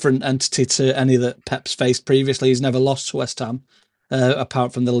are a different entity to any that Pep's faced previously. He's never lost to West Ham,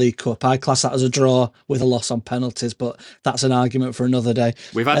 apart from the League Cup. I class that as a draw with a loss on penalties, but that's an argument for another day.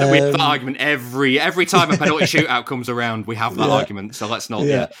 We've had that argument every time a penalty shootout comes around. We have that argument, so let's not.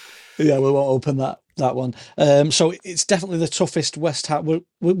 Yeah, we won't open that one. So it's definitely the toughest West Ham.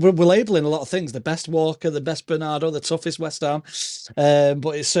 We're labelling a lot of things: the best Walker, the best Bernardo, the toughest West Ham.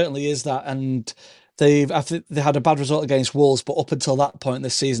 But it certainly is that, and they had a bad result against Wolves, but up until that point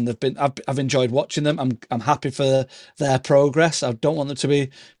this season, I've enjoyed watching them. I'm happy for their progress. I don't want them to be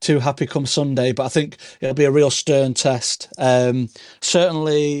too happy come Sunday, but I think it'll be a real stern test.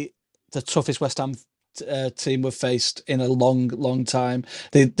 Certainly the toughest West Ham team we've faced in a long time.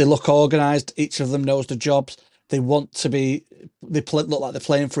 They look organised. Each of them knows the jobs. They want to be. Look like they're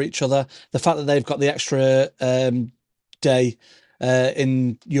playing for each other. The fact that they've got the extra day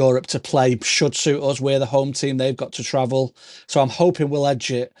in Europe to play should suit us. We're the home team. They've got to travel. So I'm hoping we'll edge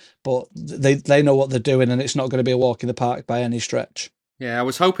it, but they know what they're doing, and it's not going to be a walk in the park by any stretch. Yeah, I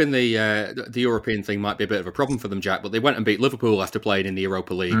was hoping the European thing might be a bit of a problem for them, Jack, but they went and beat Liverpool after playing in the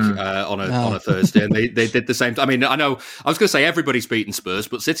Europa League on a Thursday, and they did the same. I mean, I know I was going to say everybody's beaten Spurs,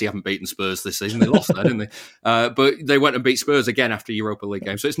 but City haven't beaten Spurs this season. They lost that, didn't they? But they went and beat Spurs again after Europa League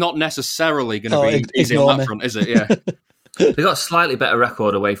game, so it's not necessarily going to be easy on that front, is it? Yeah, they got a slightly better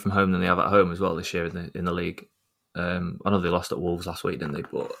record away from home than they have at home as well this year in the league. I know they lost at Wolves last week, didn't they?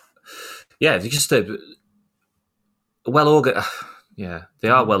 But yeah, they just well organised. Yeah, they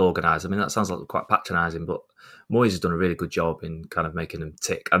are well organised. I mean, that sounds like quite patronising, but Moyes has done a really good job in kind of making them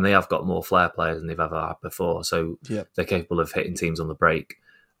tick. And they have got more flair players than they've ever had before. So they're capable of hitting teams on the break,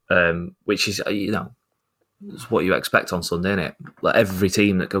 which is, it's what you expect on Sunday, isn't it? Like every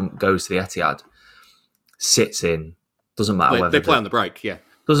team that goes to the Etihad sits in, doesn't matter whether... They play on the break, yeah.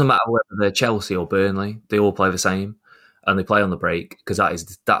 Doesn't matter whether they're Chelsea or Burnley. They all play the same. And they play on the break because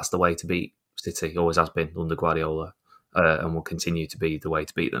that's the way to beat City. Always has been under Guardiola. And will continue to be the way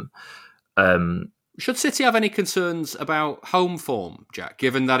to beat them. Should City have any concerns about home form, Jack?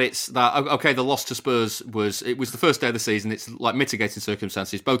 Given that the loss to Spurs was the first day of the season. It's like mitigating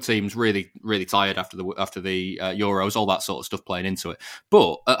circumstances. Both teams really, really tired after the Euros, all that sort of stuff playing into it.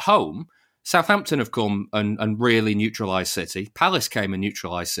 But at home, Southampton have come and really neutralised City. Palace came and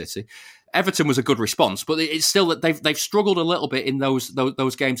neutralised City. Everton was a good response, but it's still that they've struggled a little bit in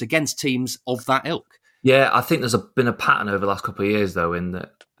those games against teams of that ilk. Yeah, I think there's been a pattern over the last couple of years, though, in that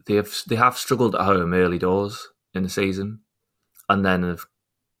they have struggled at home early doors in the season, and then have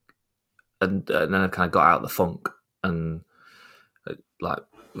kind of got out of the funk. And like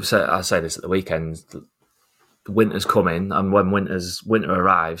I say this at the weekend, winter's coming, and when winter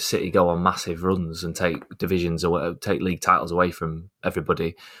arrives, City go on massive runs and take divisions away, take league titles away from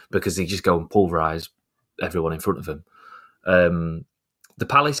everybody because they just go and pulverise everyone in front of them. The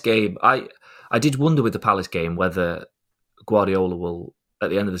Palace game, I did wonder with the Palace game whether Guardiola will, at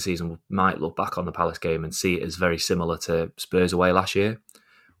the end of the season, might look back on the Palace game and see it as very similar to Spurs away last year,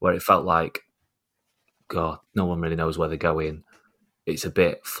 where it felt like, God, no one really knows where they're going. It's a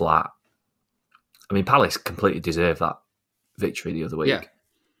bit flat. I mean, Palace completely deserved that victory the other week. Yeah.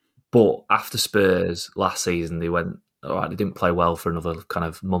 But after Spurs last season, they went, all right, they didn't play well for another kind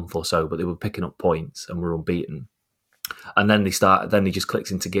of month or so, but they were picking up points and were unbeaten. And then they just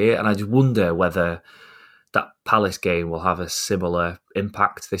clicked into gear. And I just wonder whether that Palace game will have a similar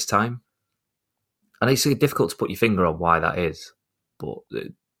impact this time. And it's difficult to put your finger on why that is. But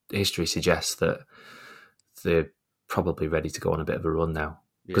history suggests that they're probably ready to go on a bit of a run now.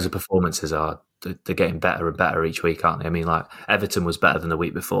 Because the performances they're getting better and better each week, aren't they? I mean, like Everton was better than the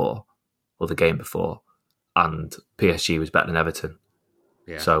week before, or the game before. And PSG was better than Everton.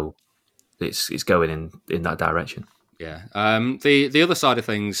 Yeah. So it's going in that direction. Yeah. The other side of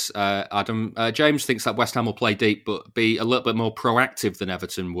things, Adam, James thinks that West Ham will play deep but be a little bit more proactive than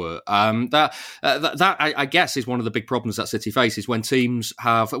Everton were. That I guess is one of the big problems that City faces when teams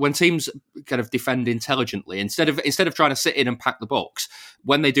kind of defend intelligently instead of trying to sit in and pack the box.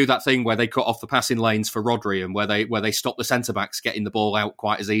 When they do that thing where they cut off the passing lanes for Rodri and where they stop the centre backs getting the ball out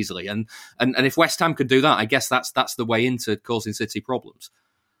quite as easily, and if West Ham could do that, I guess that's the way into causing City problems.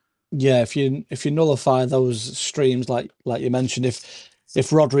 Yeah, if you nullify those streams, like you mentioned, if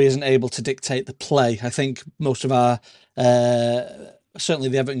Rodri isn't able to dictate the play, I think most of our certainly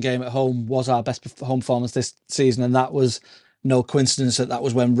the Everton game at home was our best home performance this season, and that was no coincidence that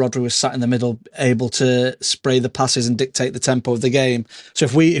was when Rodri was sat in the middle, able to spray the passes and dictate the tempo of the game. So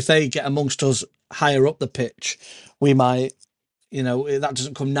if they get amongst us higher up the pitch, we might. That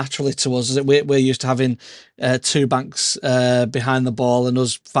doesn't come naturally to us. We're used to having two banks behind the ball and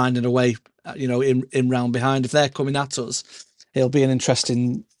us finding a way, in round behind. If they're coming at us, it'll be an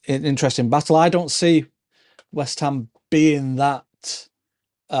interesting battle. I don't see West Ham being that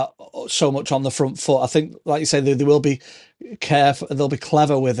so much on the front foot. I think, like you say, they will be careful. They'll be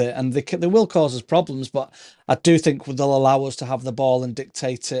clever with it, and they will cause us problems. But I do think they'll allow us to have the ball and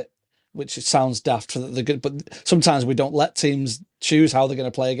dictate it. Which sounds daft, but sometimes we don't let teams choose how they're going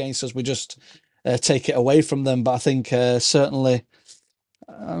to play against us. We just take it away from them. But I think certainly,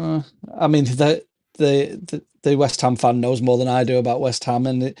 the West Ham fan knows more than I do about West Ham,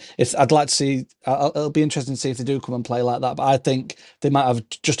 and if I'd like to see, it'll be interesting to see if they do come and play like that. But I think they might have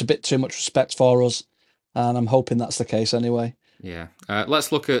just a bit too much respect for us, and I'm hoping that's the case anyway. Yeah.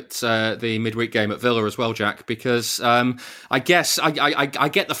 Let's look at the midweek game at Villa as well, Jack, because I guess I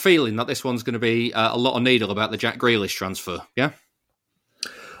get the feeling that this one's going to be a lot of needle about the Jack Grealish transfer. Yeah.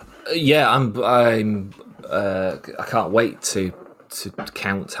 Yeah, I can't wait to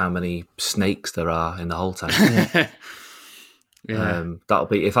count how many snakes there are in the whole tank. Yeah. That'll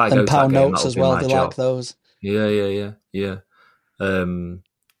be if I and go to that pound game, notes that'll as be well. my They job. like those. Yeah.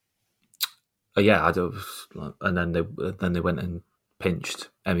 Yeah, and then they went and pinched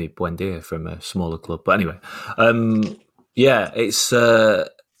Emi Buendia from a smaller club. But anyway, yeah, it's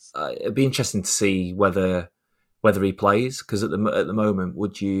it'd be interesting to see whether he plays, because at the moment,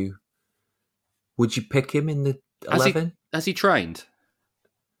 would you pick him in the 11? Has he trained?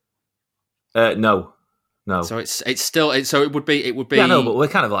 No. So it's still so it would be. Yeah, no, but we're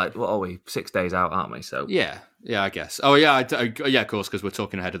kind of like, what are we, 6 days out, aren't we? So yeah, I guess. Oh yeah, yeah, of course, because we're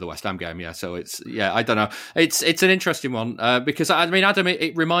talking ahead of the West Ham game. Yeah, so it's I don't know. It's an interesting one because I mean, Adam,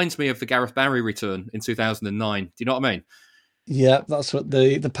 it reminds me of the Gareth Barry return in 2009. Do you know what I mean? Yeah, that's what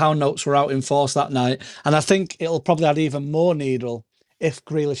the pound notes were out in force that night, and I think it'll probably add even more needle if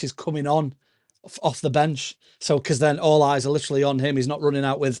Grealish is coming on off the bench. So, because then all eyes are literally on him. He's not running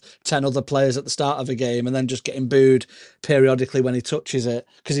out with 10 other players at the start of a game and then just getting booed periodically when he touches it,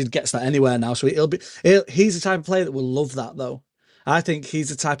 because he gets that anywhere now. So he's the type of player that will love that, though. I think he's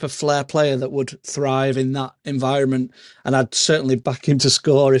the type of flair player that would thrive in that environment, and I'd certainly back him to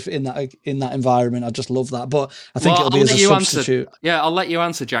score if in that environment. I just love that. But I think it'll be as a substitute. I'll let you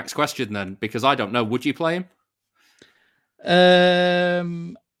answer Jack's question then, because I don't know. Would you play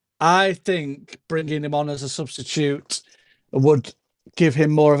him? I think bringing him on as a substitute would give him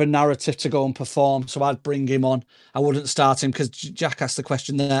more of a narrative to go and perform. So I'd bring him on. I wouldn't start him, because Jack asked the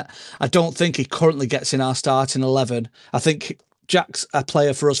question there. I don't think he currently gets in our starting 11. I think Jack's a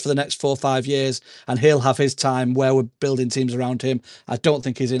player for us for the next 4 or 5 years, and he'll have his time where we're building teams around him. I don't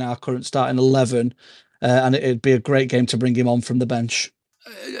think he's in our current starting 11, and it'd be a great game to bring him on from the bench.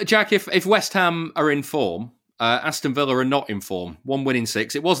 Jack, if West Ham are in form, Aston Villa are not in form. 1 win in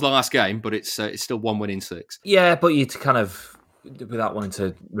 6. It was the last game, but it's still 1 win in 6. Yeah, but you'd kind of, without wanting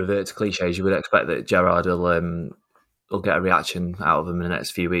to revert to cliches, you would expect that Gerrard will get a reaction out of them in the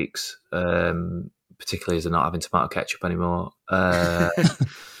next few weeks, particularly as they're not having tomato ketchup anymore.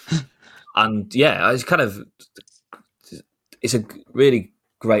 And yeah, it's a really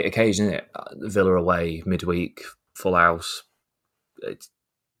great occasion, isn't it? Villa away, midweek, full house.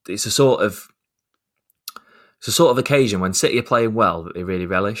 It's a sort of occasion when City are playing well that they really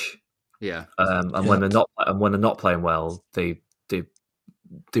relish. Yeah. When they're not playing well, they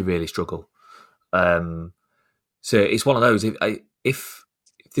really struggle. So it's one of those. If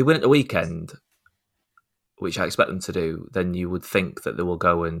they win at the weekend, which I expect them to do, then you would think that they will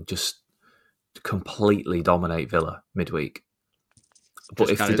go and just completely dominate Villa midweek. But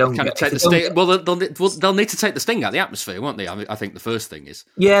if they don't take the sting, they'll need to take the sting out of the atmosphere, won't they? I think the first thing is.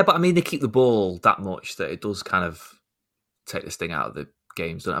 Yeah, but I mean, they keep the ball that much that it does kind of take the sting out of the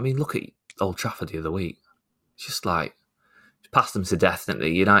games. I mean, look at Old Trafford the other week. It's just like, passed them to death, didn't they?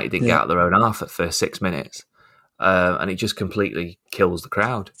 United didn't get out of their own half at the first 6 minutes. And it just completely kills the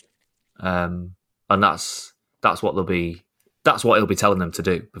crowd. And that's what he'll be telling them to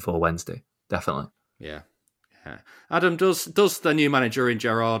do before Wednesday. Definitely. Yeah. Adam, does the new manager in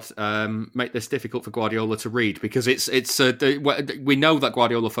Gerrard make this difficult for Guardiola to read? Because we know that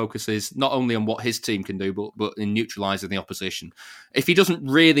Guardiola focuses not only on what his team can do, but in neutralising the opposition. If he doesn't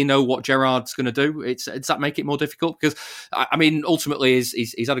really know what Gerrard's going to do, does that make it more difficult? Because I mean, ultimately,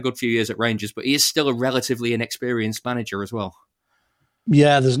 he's had a good few years at Rangers, but he is still a relatively inexperienced manager as well.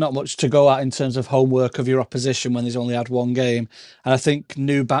 Yeah, there's not much to go at in terms of homework of your opposition when he's only had one game. And I think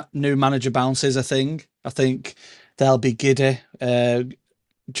new manager bounce is a thing. I think they'll be giddy.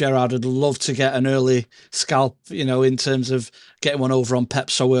 Gerrard would love to get an early scalp, in terms of getting one over on Pep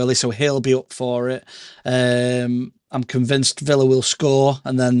so early, so he'll be up for it. I'm convinced Villa will score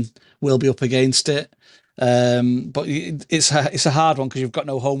and then we'll be up against it. But it's a hard one because you've got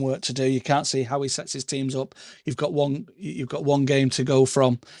no homework to do. You can't see how he sets his teams up. You've got one game to go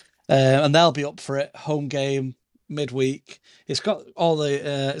from, and they'll be up for it. Home game midweek. It's got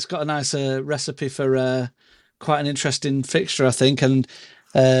it's got a nice recipe for quite an interesting fixture, I think. And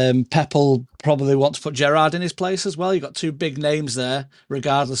Pep will probably want to put Gerrard in his place as well. You've got two big names there,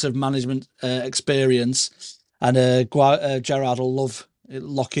 regardless of management experience, and Gerrard will love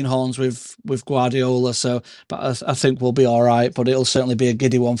locking horns with Guardiola. So, but I think we'll be all right. But it'll certainly be a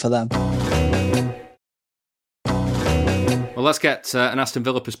giddy one for them. Well, let's get an Aston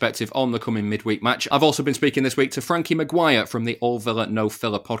Villa perspective on the coming midweek match. I've also been speaking this week to Frankie Maguire from the All Villa No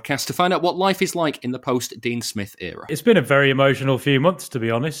Filler podcast to find out what life is like in the post-Dean Smith era. It's been a very emotional few months, to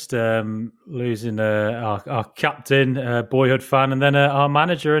be honest. Losing our captain, boyhood fan, and then our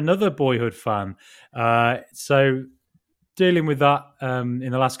manager, another boyhood fan. So dealing with that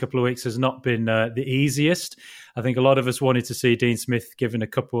in the last couple of weeks has not been the easiest. I think a lot of us wanted to see Dean Smith given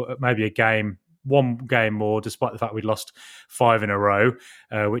maybe a game one game more, despite the fact we'd lost 5 in a row,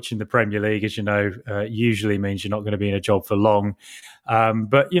 which in the Premier League, as you know, usually means you're not going to be in a job for long.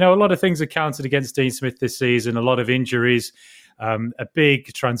 But, a lot of things are counted against Dean Smith this season, a lot of injuries, a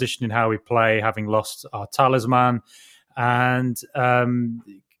big transition in how we play, having lost our talisman, and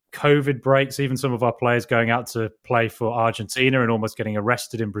COVID breaks, even some of our players going out to play for Argentina and almost getting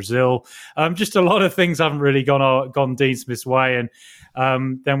arrested in Brazil. Just a lot of things haven't really gone Dean Smith's way. And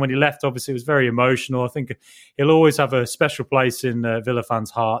then when he left, obviously, it was very emotional. I think he'll always have a special place in Villa fans'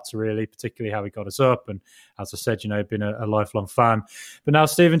 hearts, really, particularly how he got us up. And as I said, been a lifelong fan. But now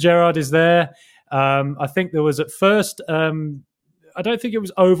Steven Gerrard is there. I think there was at first... I don't think it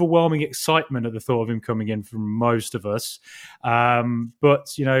was overwhelming excitement at the thought of him coming in from most of us.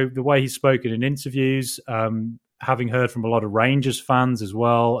 But, the way he's spoken in interviews, having heard from a lot of Rangers fans as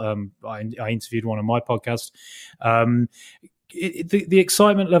well, I interviewed one on my podcast, the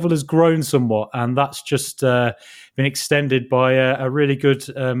excitement level has grown somewhat, and that's just been extended by a really good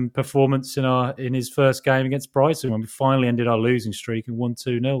performance in his first game against Brighton when we finally ended our losing streak and won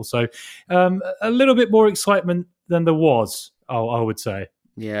 2-0. So a little bit more excitement than there was, I would say.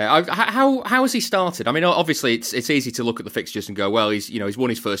 Yeah, how has he started? I mean, obviously it's easy to look at the fixtures and go, well, he's won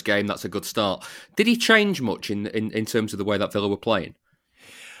his first game, that's a good start. Did he change much in terms of the way that Villa were playing?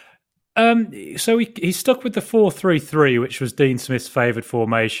 So he stuck with the 4-3-3, which was Dean Smith's favoured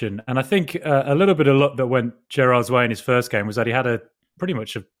formation, and I think a little bit of luck that went Gerrard's way in his first game was that he had pretty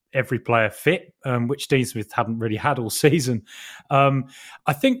much every player fit, which Dean Smith hadn't really had all season.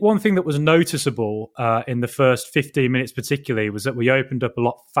 I think one thing that was noticeable in the first 15 minutes particularly was that we opened up a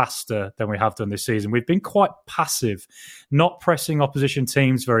lot faster than we have done this season. We've been quite passive, not pressing opposition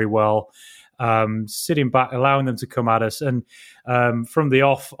teams very well, sitting back, allowing them to come at us. And from the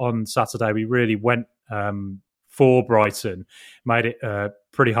off on Saturday, we really went for Brighton, made it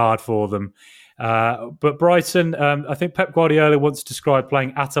pretty hard for them. But Brighton, I think Pep Guardiola once described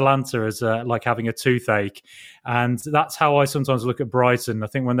playing Atalanta as like having a toothache. And that's how I sometimes look at Brighton. I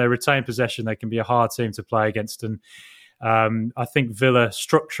think when they retain possession, they can be a hard team to play against. And I think Villa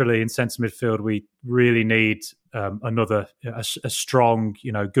structurally in centre midfield, we really need another a strong,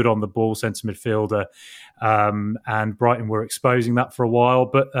 good on the ball centre midfielder. And Brighton were exposing that for a while.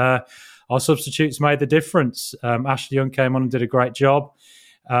 But our substitutes made the difference. Ashley Young came on and did a great job.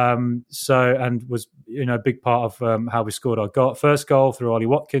 And was a big part of how we scored our first goal through Ollie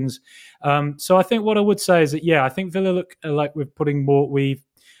Watkins. So I think what I would say is that I think Villa look like we're putting more.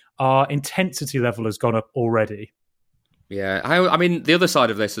 Our intensity level has gone up already. Yeah, I mean the other side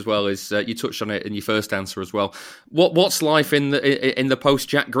of this as well is you touched on it in your first answer as well. What's life in the post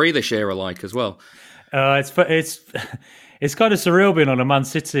Jack Grealish era like as well? It's kind of surreal being on a Man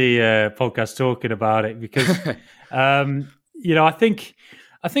City podcast talking about it because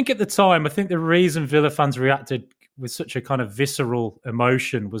I think at the time, the reason Villa fans reacted with such a kind of visceral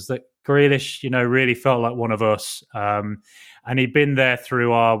emotion was that Grealish, really felt like one of us. And he'd been there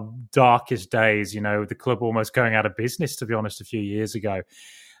through our darkest days, the club almost going out of business, to be honest, a few years ago.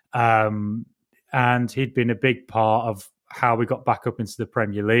 And he'd been a big part of how we got back up into the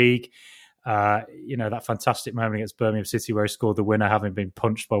Premier League. That fantastic moment against Birmingham City where he scored the winner, having been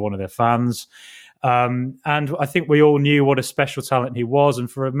punched by one of their fans. And I think we all knew what a special talent he was. And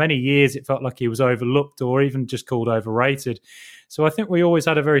for many years, it felt like he was overlooked or even just called overrated. So I think we always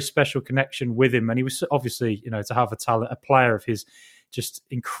had a very special connection with him. And he was obviously, to have a player of his just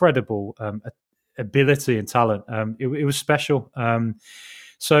incredible ability and talent. It was special.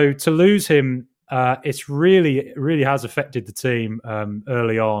 So to lose him, it's really has affected the team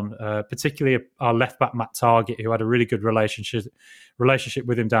early on, particularly our left back Matt Targett, who had a really good relationship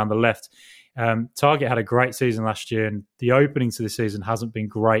with him down the left. Targett had a great season last year, and the opening to the season hasn't been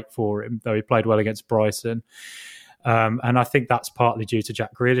great for him, though he played well against Brighton. And I think that's partly due to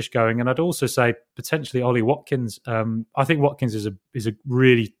Jack Grealish going. And I'd also say potentially Ollie Watkins. I think Watkins is a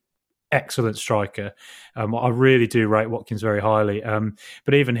really excellent striker. I really do rate Watkins very highly.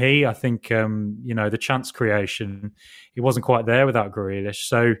 But even he, I think, the chance creation, he wasn't quite there without Grealish.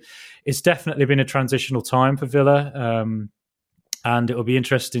 So it's definitely been a transitional time for Villa. And it'll be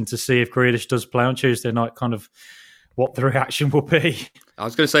interesting to see if Grealish does play on Tuesday night, kind of what the reaction will be. I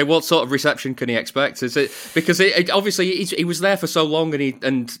was going to say, what sort of reception can he expect? Is it because obviously he was there for so long,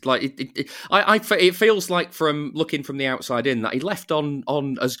 and it feels like from looking from the outside in that he left on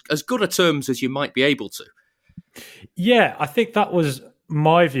as good a terms as you might be able to. Yeah, I think that was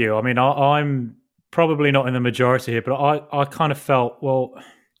my view. I mean, I'm probably not in the majority here, but I kind of felt, well,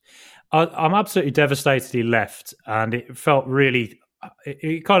 I'm absolutely devastated he left, and it felt really.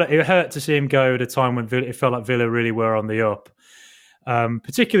 It hurt to see him go at a time when it felt like Villa really were on the up.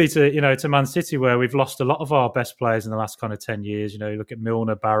 particularly to Man City, where we've lost a lot of our best players in the last kind of 10 years. You know, you look at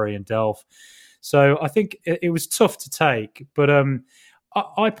Milner, Barry, and Delph. So I think it was tough to take, but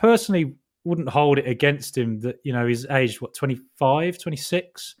I personally wouldn't hold it against him that, you know, he's aged, 25,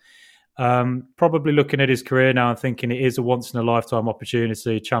 26? Probably looking at his career now and thinking it is a once-in-a-lifetime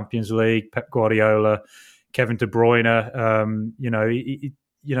opportunity. Champions League, Pep Guardiola, Kevin De Bruyne.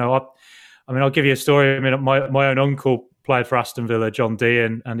 I'll give you a story. I mean, my own uncle played for Aston Villa, John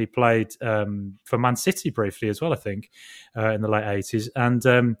Dean, and he played for Man City briefly as well, I think, in the late 80s.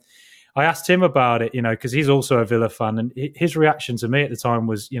 And I asked him about it, you know, because he's also a Villa fan, and his reaction to me at the time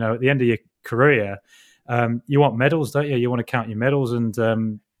was, you know, at the end of your career, you want medals, don't you? You want to count your medals,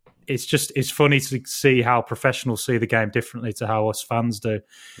 and it's funny to see how professionals see the game differently to how us fans do.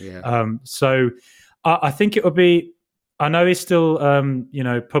 Yeah. So I think it would be. I know he still,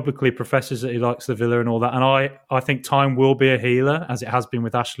 publicly professes that he likes the Villa and all that, and I think time will be a healer, as it has been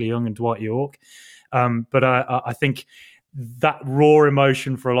with Ashley Young and Dwight York. But I think that raw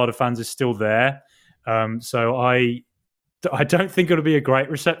emotion for a lot of fans is still there. So I don't think it'll be a great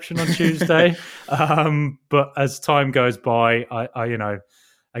reception on Tuesday. But as time goes by, I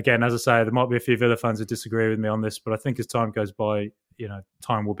again, as I say, there might be a few Villa fans who disagree with me on this, but I think as time goes by, you know,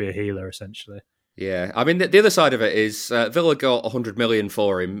 time will be a healer, essentially. Yeah, I mean, the other side of it is Villa got 100 million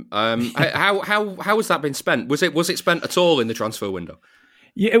for him. How has that been spent? Was it spent at all in the transfer window?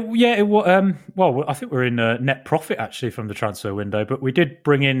 Yeah. Well, I think we're in net profit actually from the transfer window, but we did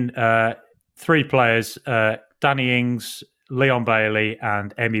bring in 3 players: Danny Ings, Leon Bailey,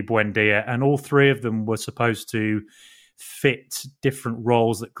 and Emi Buendia, and all 3 of them were supposed to fit different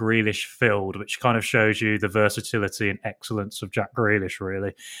roles that Grealish filled, which kind of shows you the versatility and excellence of Jack Grealish,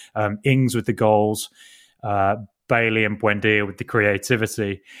 really. Ings with the goals, Bailey and Buendia with the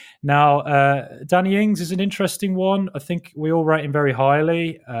creativity. Now, Danny Ings is an interesting one. I think we all rate him very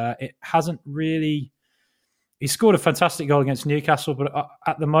highly. It hasn't really... He scored a fantastic goal against Newcastle, but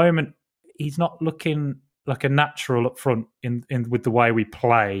at the moment, he's not looking like a natural up front in with the way we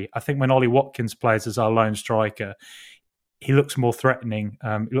play. I think when Ollie Watkins plays as our lone striker, he looks more threatening.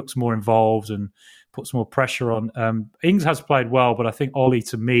 He looks more involved and puts more pressure on. Ings has played well, but I think Ollie,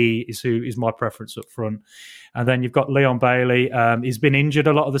 to me, is my preference up front. And then you've got Leon Bailey. He's been injured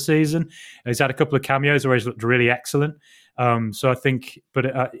a lot of the season. He's had a couple of cameos where he's looked really excellent. So I think,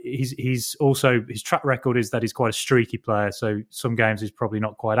 but he's also, his track record is that he's quite a streaky player. So some games he's probably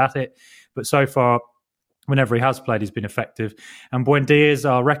not quite at it. But so far, whenever he has played, he's been effective. And Buendia is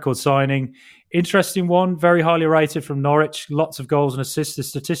our record signing. Interesting one, very highly rated from Norwich, lots of goals and assists. The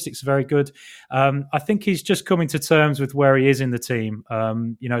statistics are very good. I think he's just coming to terms with where he is in the team.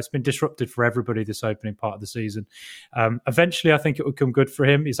 It's been disrupted for everybody this opening part of the season. Eventually, I think it would come good for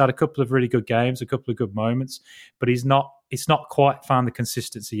him. He's had a couple of really good games, a couple of good moments, but it's not quite found the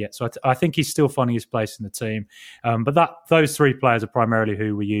consistency yet. So I think he's still finding his place in the team. But those 3 players are primarily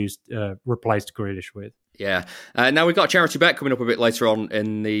who we replaced Grealish with. Yeah. Now we've got a charity bet coming up a bit later on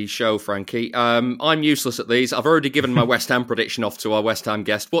in the show, Frankie. I'm useless at these. I've already given my West Ham prediction off to our West Ham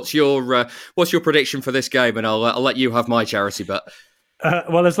guest. What's your prediction for this game? And I'll let you have my charity bet.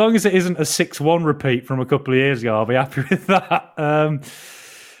 Well, as long as it isn't a 6-1 repeat from a couple of years ago, I'll be happy with that.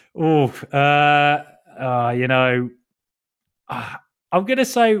 I'm going to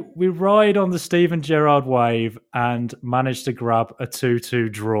say we ride on the Steven Gerrard wave and manage to grab a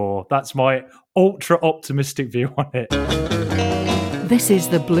 2-2 draw. That's my ultra-optimistic view on it. This is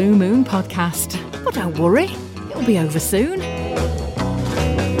the Blue Moon Podcast. But don't worry, it'll be over soon.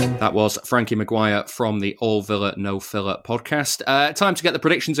 That was Frankie Maguire from the All Villa No Filler podcast. Time to get the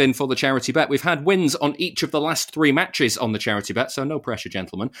predictions in for the charity bet. We've had wins on each of the last 3 matches on the charity bet, so no pressure,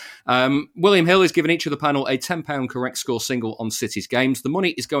 gentlemen. William Hill has given each of the panel a £10 correct score single on City's games. The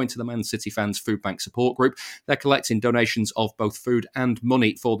money is going to the Man City Fans Food Bank Support Group. They're collecting donations of both food and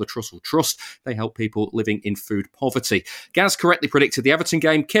money for the Trussell Trust. They help people living in food poverty. Gaz correctly predicted the Everton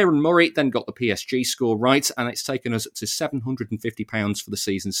game. Kieran Murray then got the PSG score right, and it's taken us to £750 for the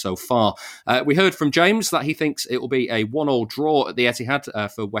season so far. We heard from James that he thinks it will be a 1-1 draw at the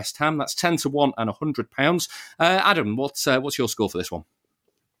Etihad for West Ham. That's 10-1 and £100. Adam, what's your score for this one?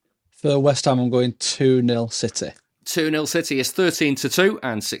 For West Ham, I'm going 2-0 City. 2-0 City is 13-2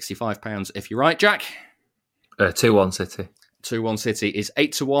 and £65 if you're right. Jack? 2-1 City. 2-1 City is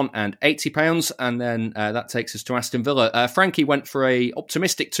 8-1 and £80, and then that takes us to Aston Villa. Frankie went for a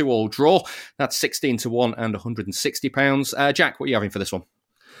optimistic 2-2 draw. That's 16-1 and £160. Jack, what are you having for this one?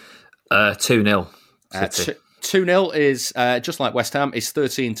 2-0 City. 2-0 is, just like West Ham, is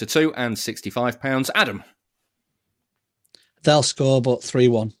 13-2 and £65. Adam? They'll score, but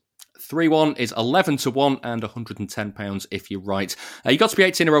 3-1. 3-1 is 11-1 and £110 if you're right. You've got to be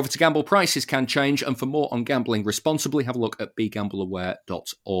 18 or over to gamble. Prices can change. And for more on gambling responsibly, have a look at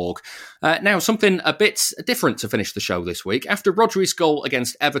begambleaware.org. Now, something a bit different to finish the show this week. After Rodri's goal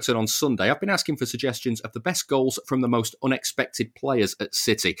against Everton on Sunday, I've been asking for suggestions of the best goals from the most unexpected players at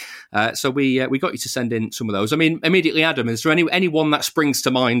City. So we got you to send in some of those. I mean, immediately, Adam, is there any one that springs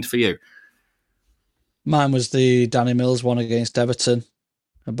to mind for you? Mine was the Danny Mills one against Everton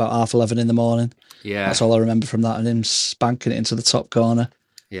about 11:30 in the morning. Yeah, that's all I remember from that, and him spanking it into the top corner.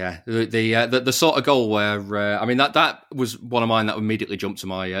 Yeah, the sort of goal where that was one of mine that immediately jumped to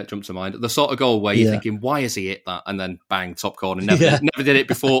mind. The sort of goal where you're thinking, why has he hit that? And then bang, top corner. Never did it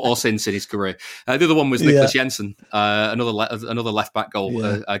before or since in his career. The other one was Nicholas Jensen, another left back goal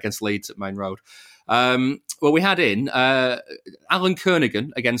against Leeds at Main Road. Well, we had in Alan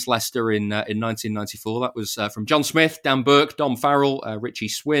Kernaghan against Leicester in 1994. That was from John Smith, Dan Burke, Dom Farrell, Richie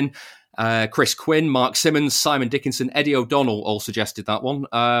Swin, Chris Quinn, Mark Simmons, Simon Dickinson, Eddie O'Donnell all suggested that one.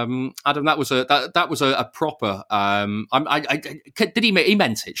 Adam, that was a proper. Did he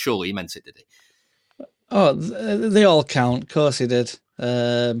meant it? Surely he meant it, did he? Oh, they all count. Of course he did.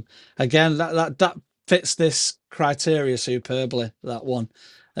 Again, that fits this criteria superbly. That one,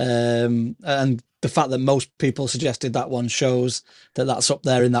 and the fact that most people suggested that one shows that that's up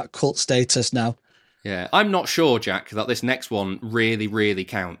there in that cult status now. Yeah, I'm not sure, Jack, that this next one really, really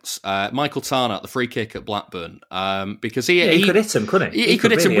counts. Michael Tarnat, the free kick at Blackburn, because he could hit him, couldn't he? He could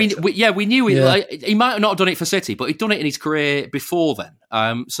hit him. We knew he. Like, he might have not done it for City, but he'd done it in his career before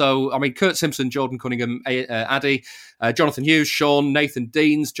then. So, I mean, Kurt Simpson, Jordan Cunningham, Addy, Jonathan Hughes, Sean, Nathan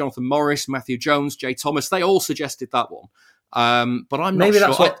Deans, Jonathan Morris, Matthew Jones, Jay Thomas, they all suggested that one. But I'm not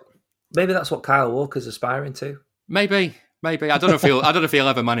sure. Maybe that's what Kyle Walker's aspiring to. Maybe. I don't know if he'll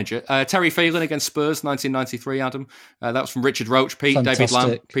ever manage it. Terry Phelan against Spurs, 1993. Adam, that was from Richard Roach, David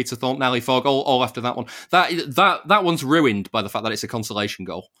Lamb, Peter Thornton, Ali Fogg, all after that one. That one's ruined by the fact that it's a consolation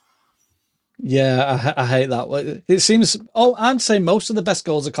goal. Yeah, I hate that. It seems. Oh, I'd say most of the best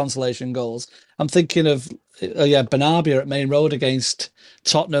goals are consolation goals. I'm thinking of Benabia at Main Road against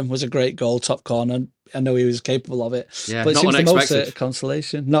Tottenham was a great goal, top corner. I know he was capable of it, but it seems the most a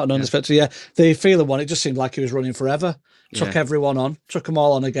consolation, not an unexpected. Yeah, the Phelan one, it just seemed like he was running forever. Took everyone on, took them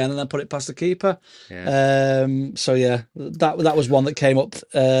all on again, and then put it past the keeper. Yeah. That was one that came up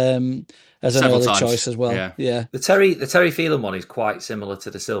as an early choice as well. Yeah. The Terry Phelan one is quite similar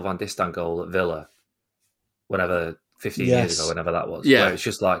to the Sylvain Distin goal at Villa, 15 years ago, whenever that was. Yeah, where it's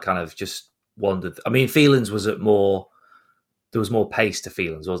just like kind of just wandered. I mean, Phelan's was there was more pace to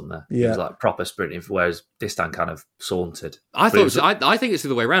Phelan's, wasn't there? Yeah. It was like proper sprinting, whereas Distin kind of sauntered. I think it's the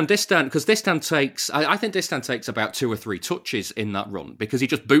other way around. Because Distin takes about 2 or 3 touches in that run because he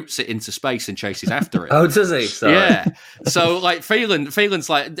just boots it into space and chases after it. Oh, does he? Sorry. Yeah. So like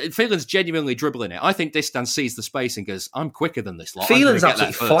Phelan's genuinely dribbling it. I think Distin sees the space and goes, "I'm quicker than this lot." Phelan's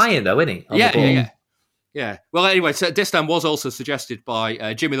absolutely flying though, isn't he? Yeah. Well, anyway, so Distin was also suggested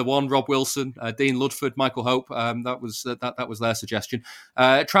by Jimmy the One, Rob Wilson, Dean Ludford, Michael Hope. That was their suggestion.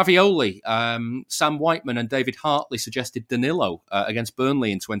 Travioli, Sam Whiteman, and David Hartley suggested Danilo against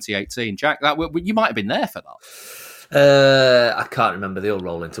Burnley in 2018. Jack, you might have been there for that. I can't remember. They all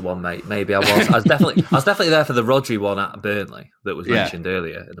roll into one, mate. Maybe I was. I was definitely there for the Rodri one at Burnley that was mentioned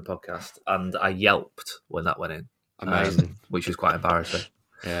earlier in the podcast, and I yelped when that went in. Amazing, which was quite embarrassing.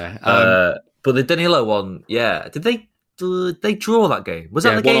 Yeah. But the Danilo one, did they draw that game? Was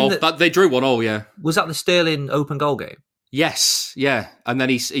that the game that they drew 1-1? Yeah. Was that the Sterling open goal game? Yes, yeah, and then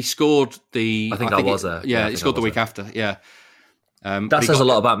he scored the. I think I was there. Yeah, he scored the week after. Yeah. That says a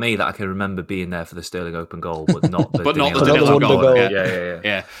lot about me that I can remember being there for the Sterling open goal, but not the Danilo goal.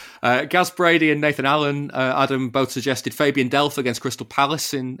 Yeah. Gaz Brady and Nathan Allen, Adam, both suggested Fabian Delph against Crystal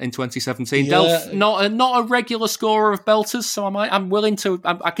Palace in 2017. Yeah. Delph, not a regular scorer of belters, so I'm willing to.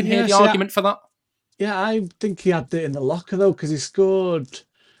 I can hear the argument for that. Yeah, I think he had it in the locker though because he scored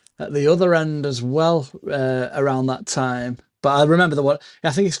at the other end as well around that time. But I remember the one. I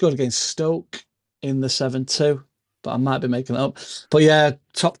think he scored against Stoke in the 7-2. But I might be making it up. But yeah,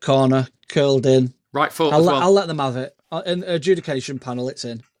 top corner, curled in. Right foot I'll let them have it. In adjudication panel, it's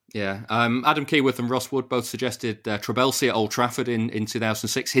in. Yeah. Adam Keyworth and Ross Wood both suggested Trabelsi at Old Trafford in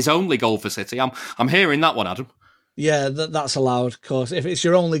 2006. His only goal for City. I'm hearing that one, Adam. Yeah, that's allowed, of course. If it's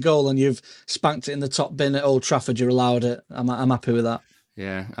your only goal and you've spanked it in the top bin at Old Trafford, you're allowed it. I'm happy with that.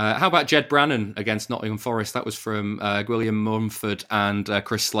 Yeah. How about Jed Brannan against Nottingham Forest? That was from William Mumford and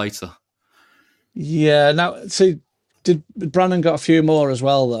Chris Slater. Yeah. Now, see, did Brannan got a few more as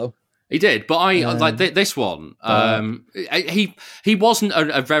well, though? He did, but I this one. He wasn't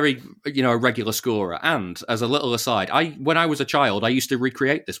a very a regular scorer. And as a little aside, when I was a child, I used to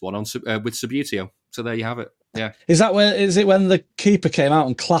recreate this one with Subbuteo. So there you have it. Yeah, is it when the keeper came out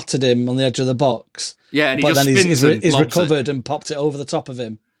and clattered him on the edge of the box? Yeah, and he but just then he's recovered it. and popped it over the top of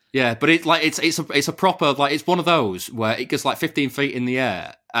him. Yeah, but it's a proper it's one of those where it gets 15 feet in the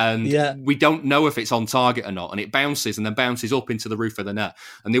air and we don't know if it's on target or not, and it bounces and then bounces up into the roof of the net,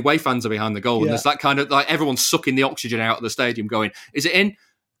 and the away fans are behind the goal, and there's that kind of everyone's sucking the oxygen out of the stadium, going, "Is it in?"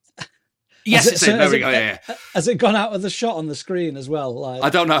 Yes, it's in. There we go. Yeah. Has it gone out of the shot on the screen as well? I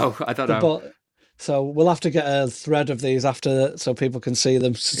don't know. So we'll have to get a thread of these after, so people can see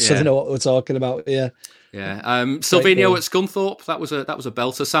them, so they know what we're talking about. Yeah. Yeah, Silvino at Scunthorpe, that was a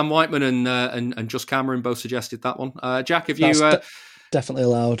belter. Sam Whiteman and Just Cameron both suggested that one. Jack, have you definitely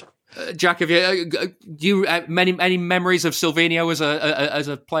allowed? Jack, have you many memories of Silvino as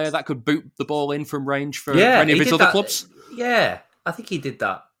a player that could boot the ball in from range for any of his other clubs? Yeah, I think he did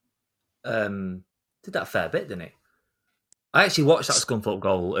that. Did that a fair bit, didn't he? I actually watched that Scunthorpe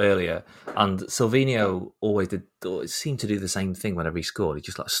goal earlier, and Silvino always seemed to do the same thing whenever he scored. He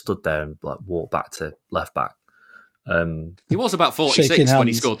just stood there and walked back to left back. He was about 46 when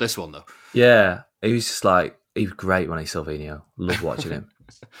he scored this one, though. Yeah, he was just he was great when he's Silvino. Love watching him.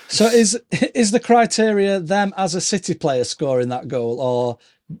 So is the criteria them as a City player scoring that goal, or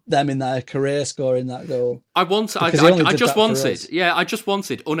them in their career scoring that goal? I just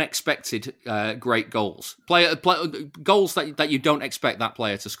wanted unexpected great goals. Goals that you don't expect that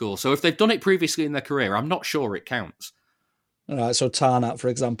player to score. So if they've done it previously in their career, I'm not sure it counts. All right, so Tarnat, for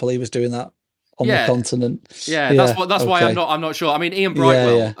example, he was doing that on the continent. Yeah, that's why I'm not sure. I mean, Ian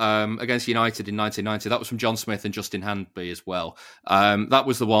Brightwell against United in 1990, that was from John Smith and Justin Handby as well. That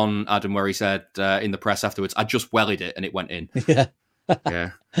was the one, Adam, where he said in the press afterwards, "I just wellied it and it went in." Yeah.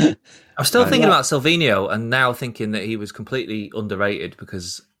 Yeah, I'm still thinking about Silvino, and now thinking that he was completely underrated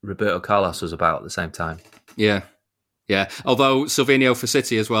because Roberto Carlos was about at the same time. Yeah. Although Silvino for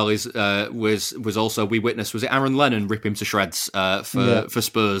City as well was also, we witnessed, was it Aaron Lennon rip him to shreds for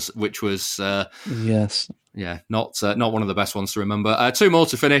Spurs, which was yes. Yeah, not one of the best ones to remember. Two more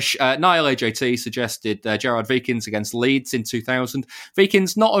to finish. Niall AJT suggested Gerard Vikins against Leeds in 2000.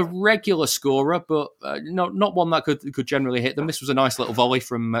 Vikins, not a regular scorer, but not one that could generally hit them. This was a nice little volley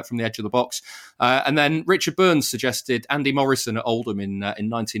from the edge of the box. And then Richard Burns suggested Andy Morrison at Oldham in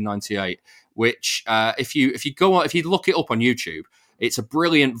 1998, which if you look it up on YouTube, it's a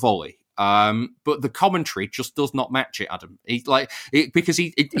brilliant volley. But the commentary just does not match it, Adam. Because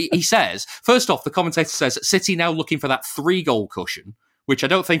he says, first off, the commentator says City now looking for that 3-goal cushion, which I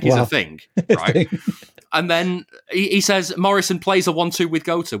don't think is a thing, right? And then he says Morrison plays a 1-2 with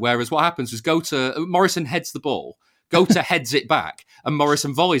Gota, whereas what happens is Morrison heads the ball, Gota heads it back, and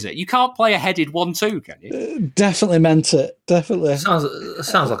Morrison volleys it. You can't play a headed 1-2, can you? Definitely meant it. Definitely sounds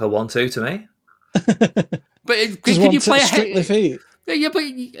like a 1-2 to me. But can you play a strictly feet? Yeah, but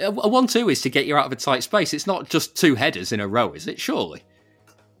a 1-2 is to get you out of a tight space. It's not just 2 headers in a row, is it? Surely.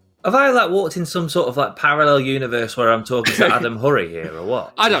 Have I walked in some sort of parallel universe where I'm talking to Adam Hurrey here, or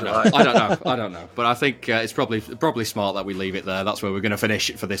what? I don't know. But I think it's probably smart that we leave it there. That's where we're going to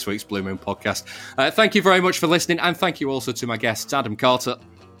finish it for this week's Blue Moon podcast. Thank you very much for listening, and thank you also to my guests, Adam Carter.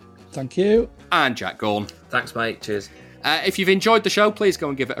 Thank you. And Jack Gaughan. Thanks, mate. Cheers. If you've enjoyed the show, please go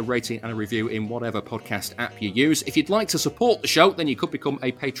and give it a rating and a review in whatever podcast app you use. If you'd like to support the show, then you could become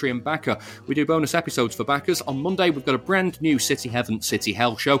a Patreon backer. We do bonus episodes for backers. On Monday, we've got a brand new City Heaven, City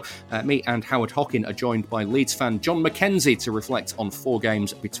Hell show. Me and Howard Hockin are joined by Leeds fan John McKenzie to reflect on 4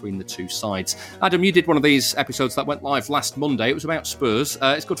 games between the two sides. Adam, you did one of these episodes that went live last Monday. It was about Spurs.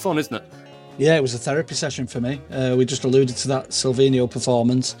 It's good fun, isn't it? Yeah, it was a therapy session for me. We just alluded to that Silvino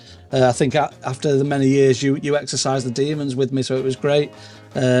performance. I think after the many years, you exercised the demons with me, so it was great.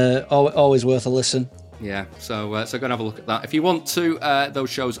 Always worth a listen. Yeah, so go and have a look at that. If you want to, those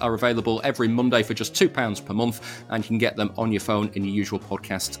shows are available every Monday for just £2 per month, and you can get them on your phone in your usual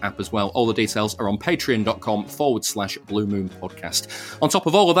podcasts app as well. All the details are on patreon.com/Blue Moon Podcast. On top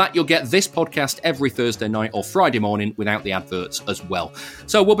of all of that, you'll get this podcast every Thursday night or Friday morning without the adverts as well.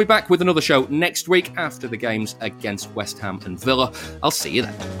 So we'll be back with another show next week after the games against West Ham and Villa. I'll see you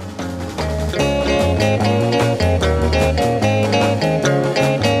then.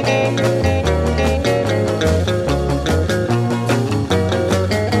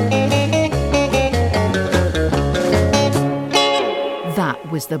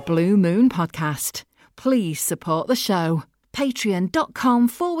 Was the Blue Moon Podcast. Please support the show.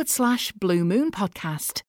 Patreon.com/Blue Moon Podcast.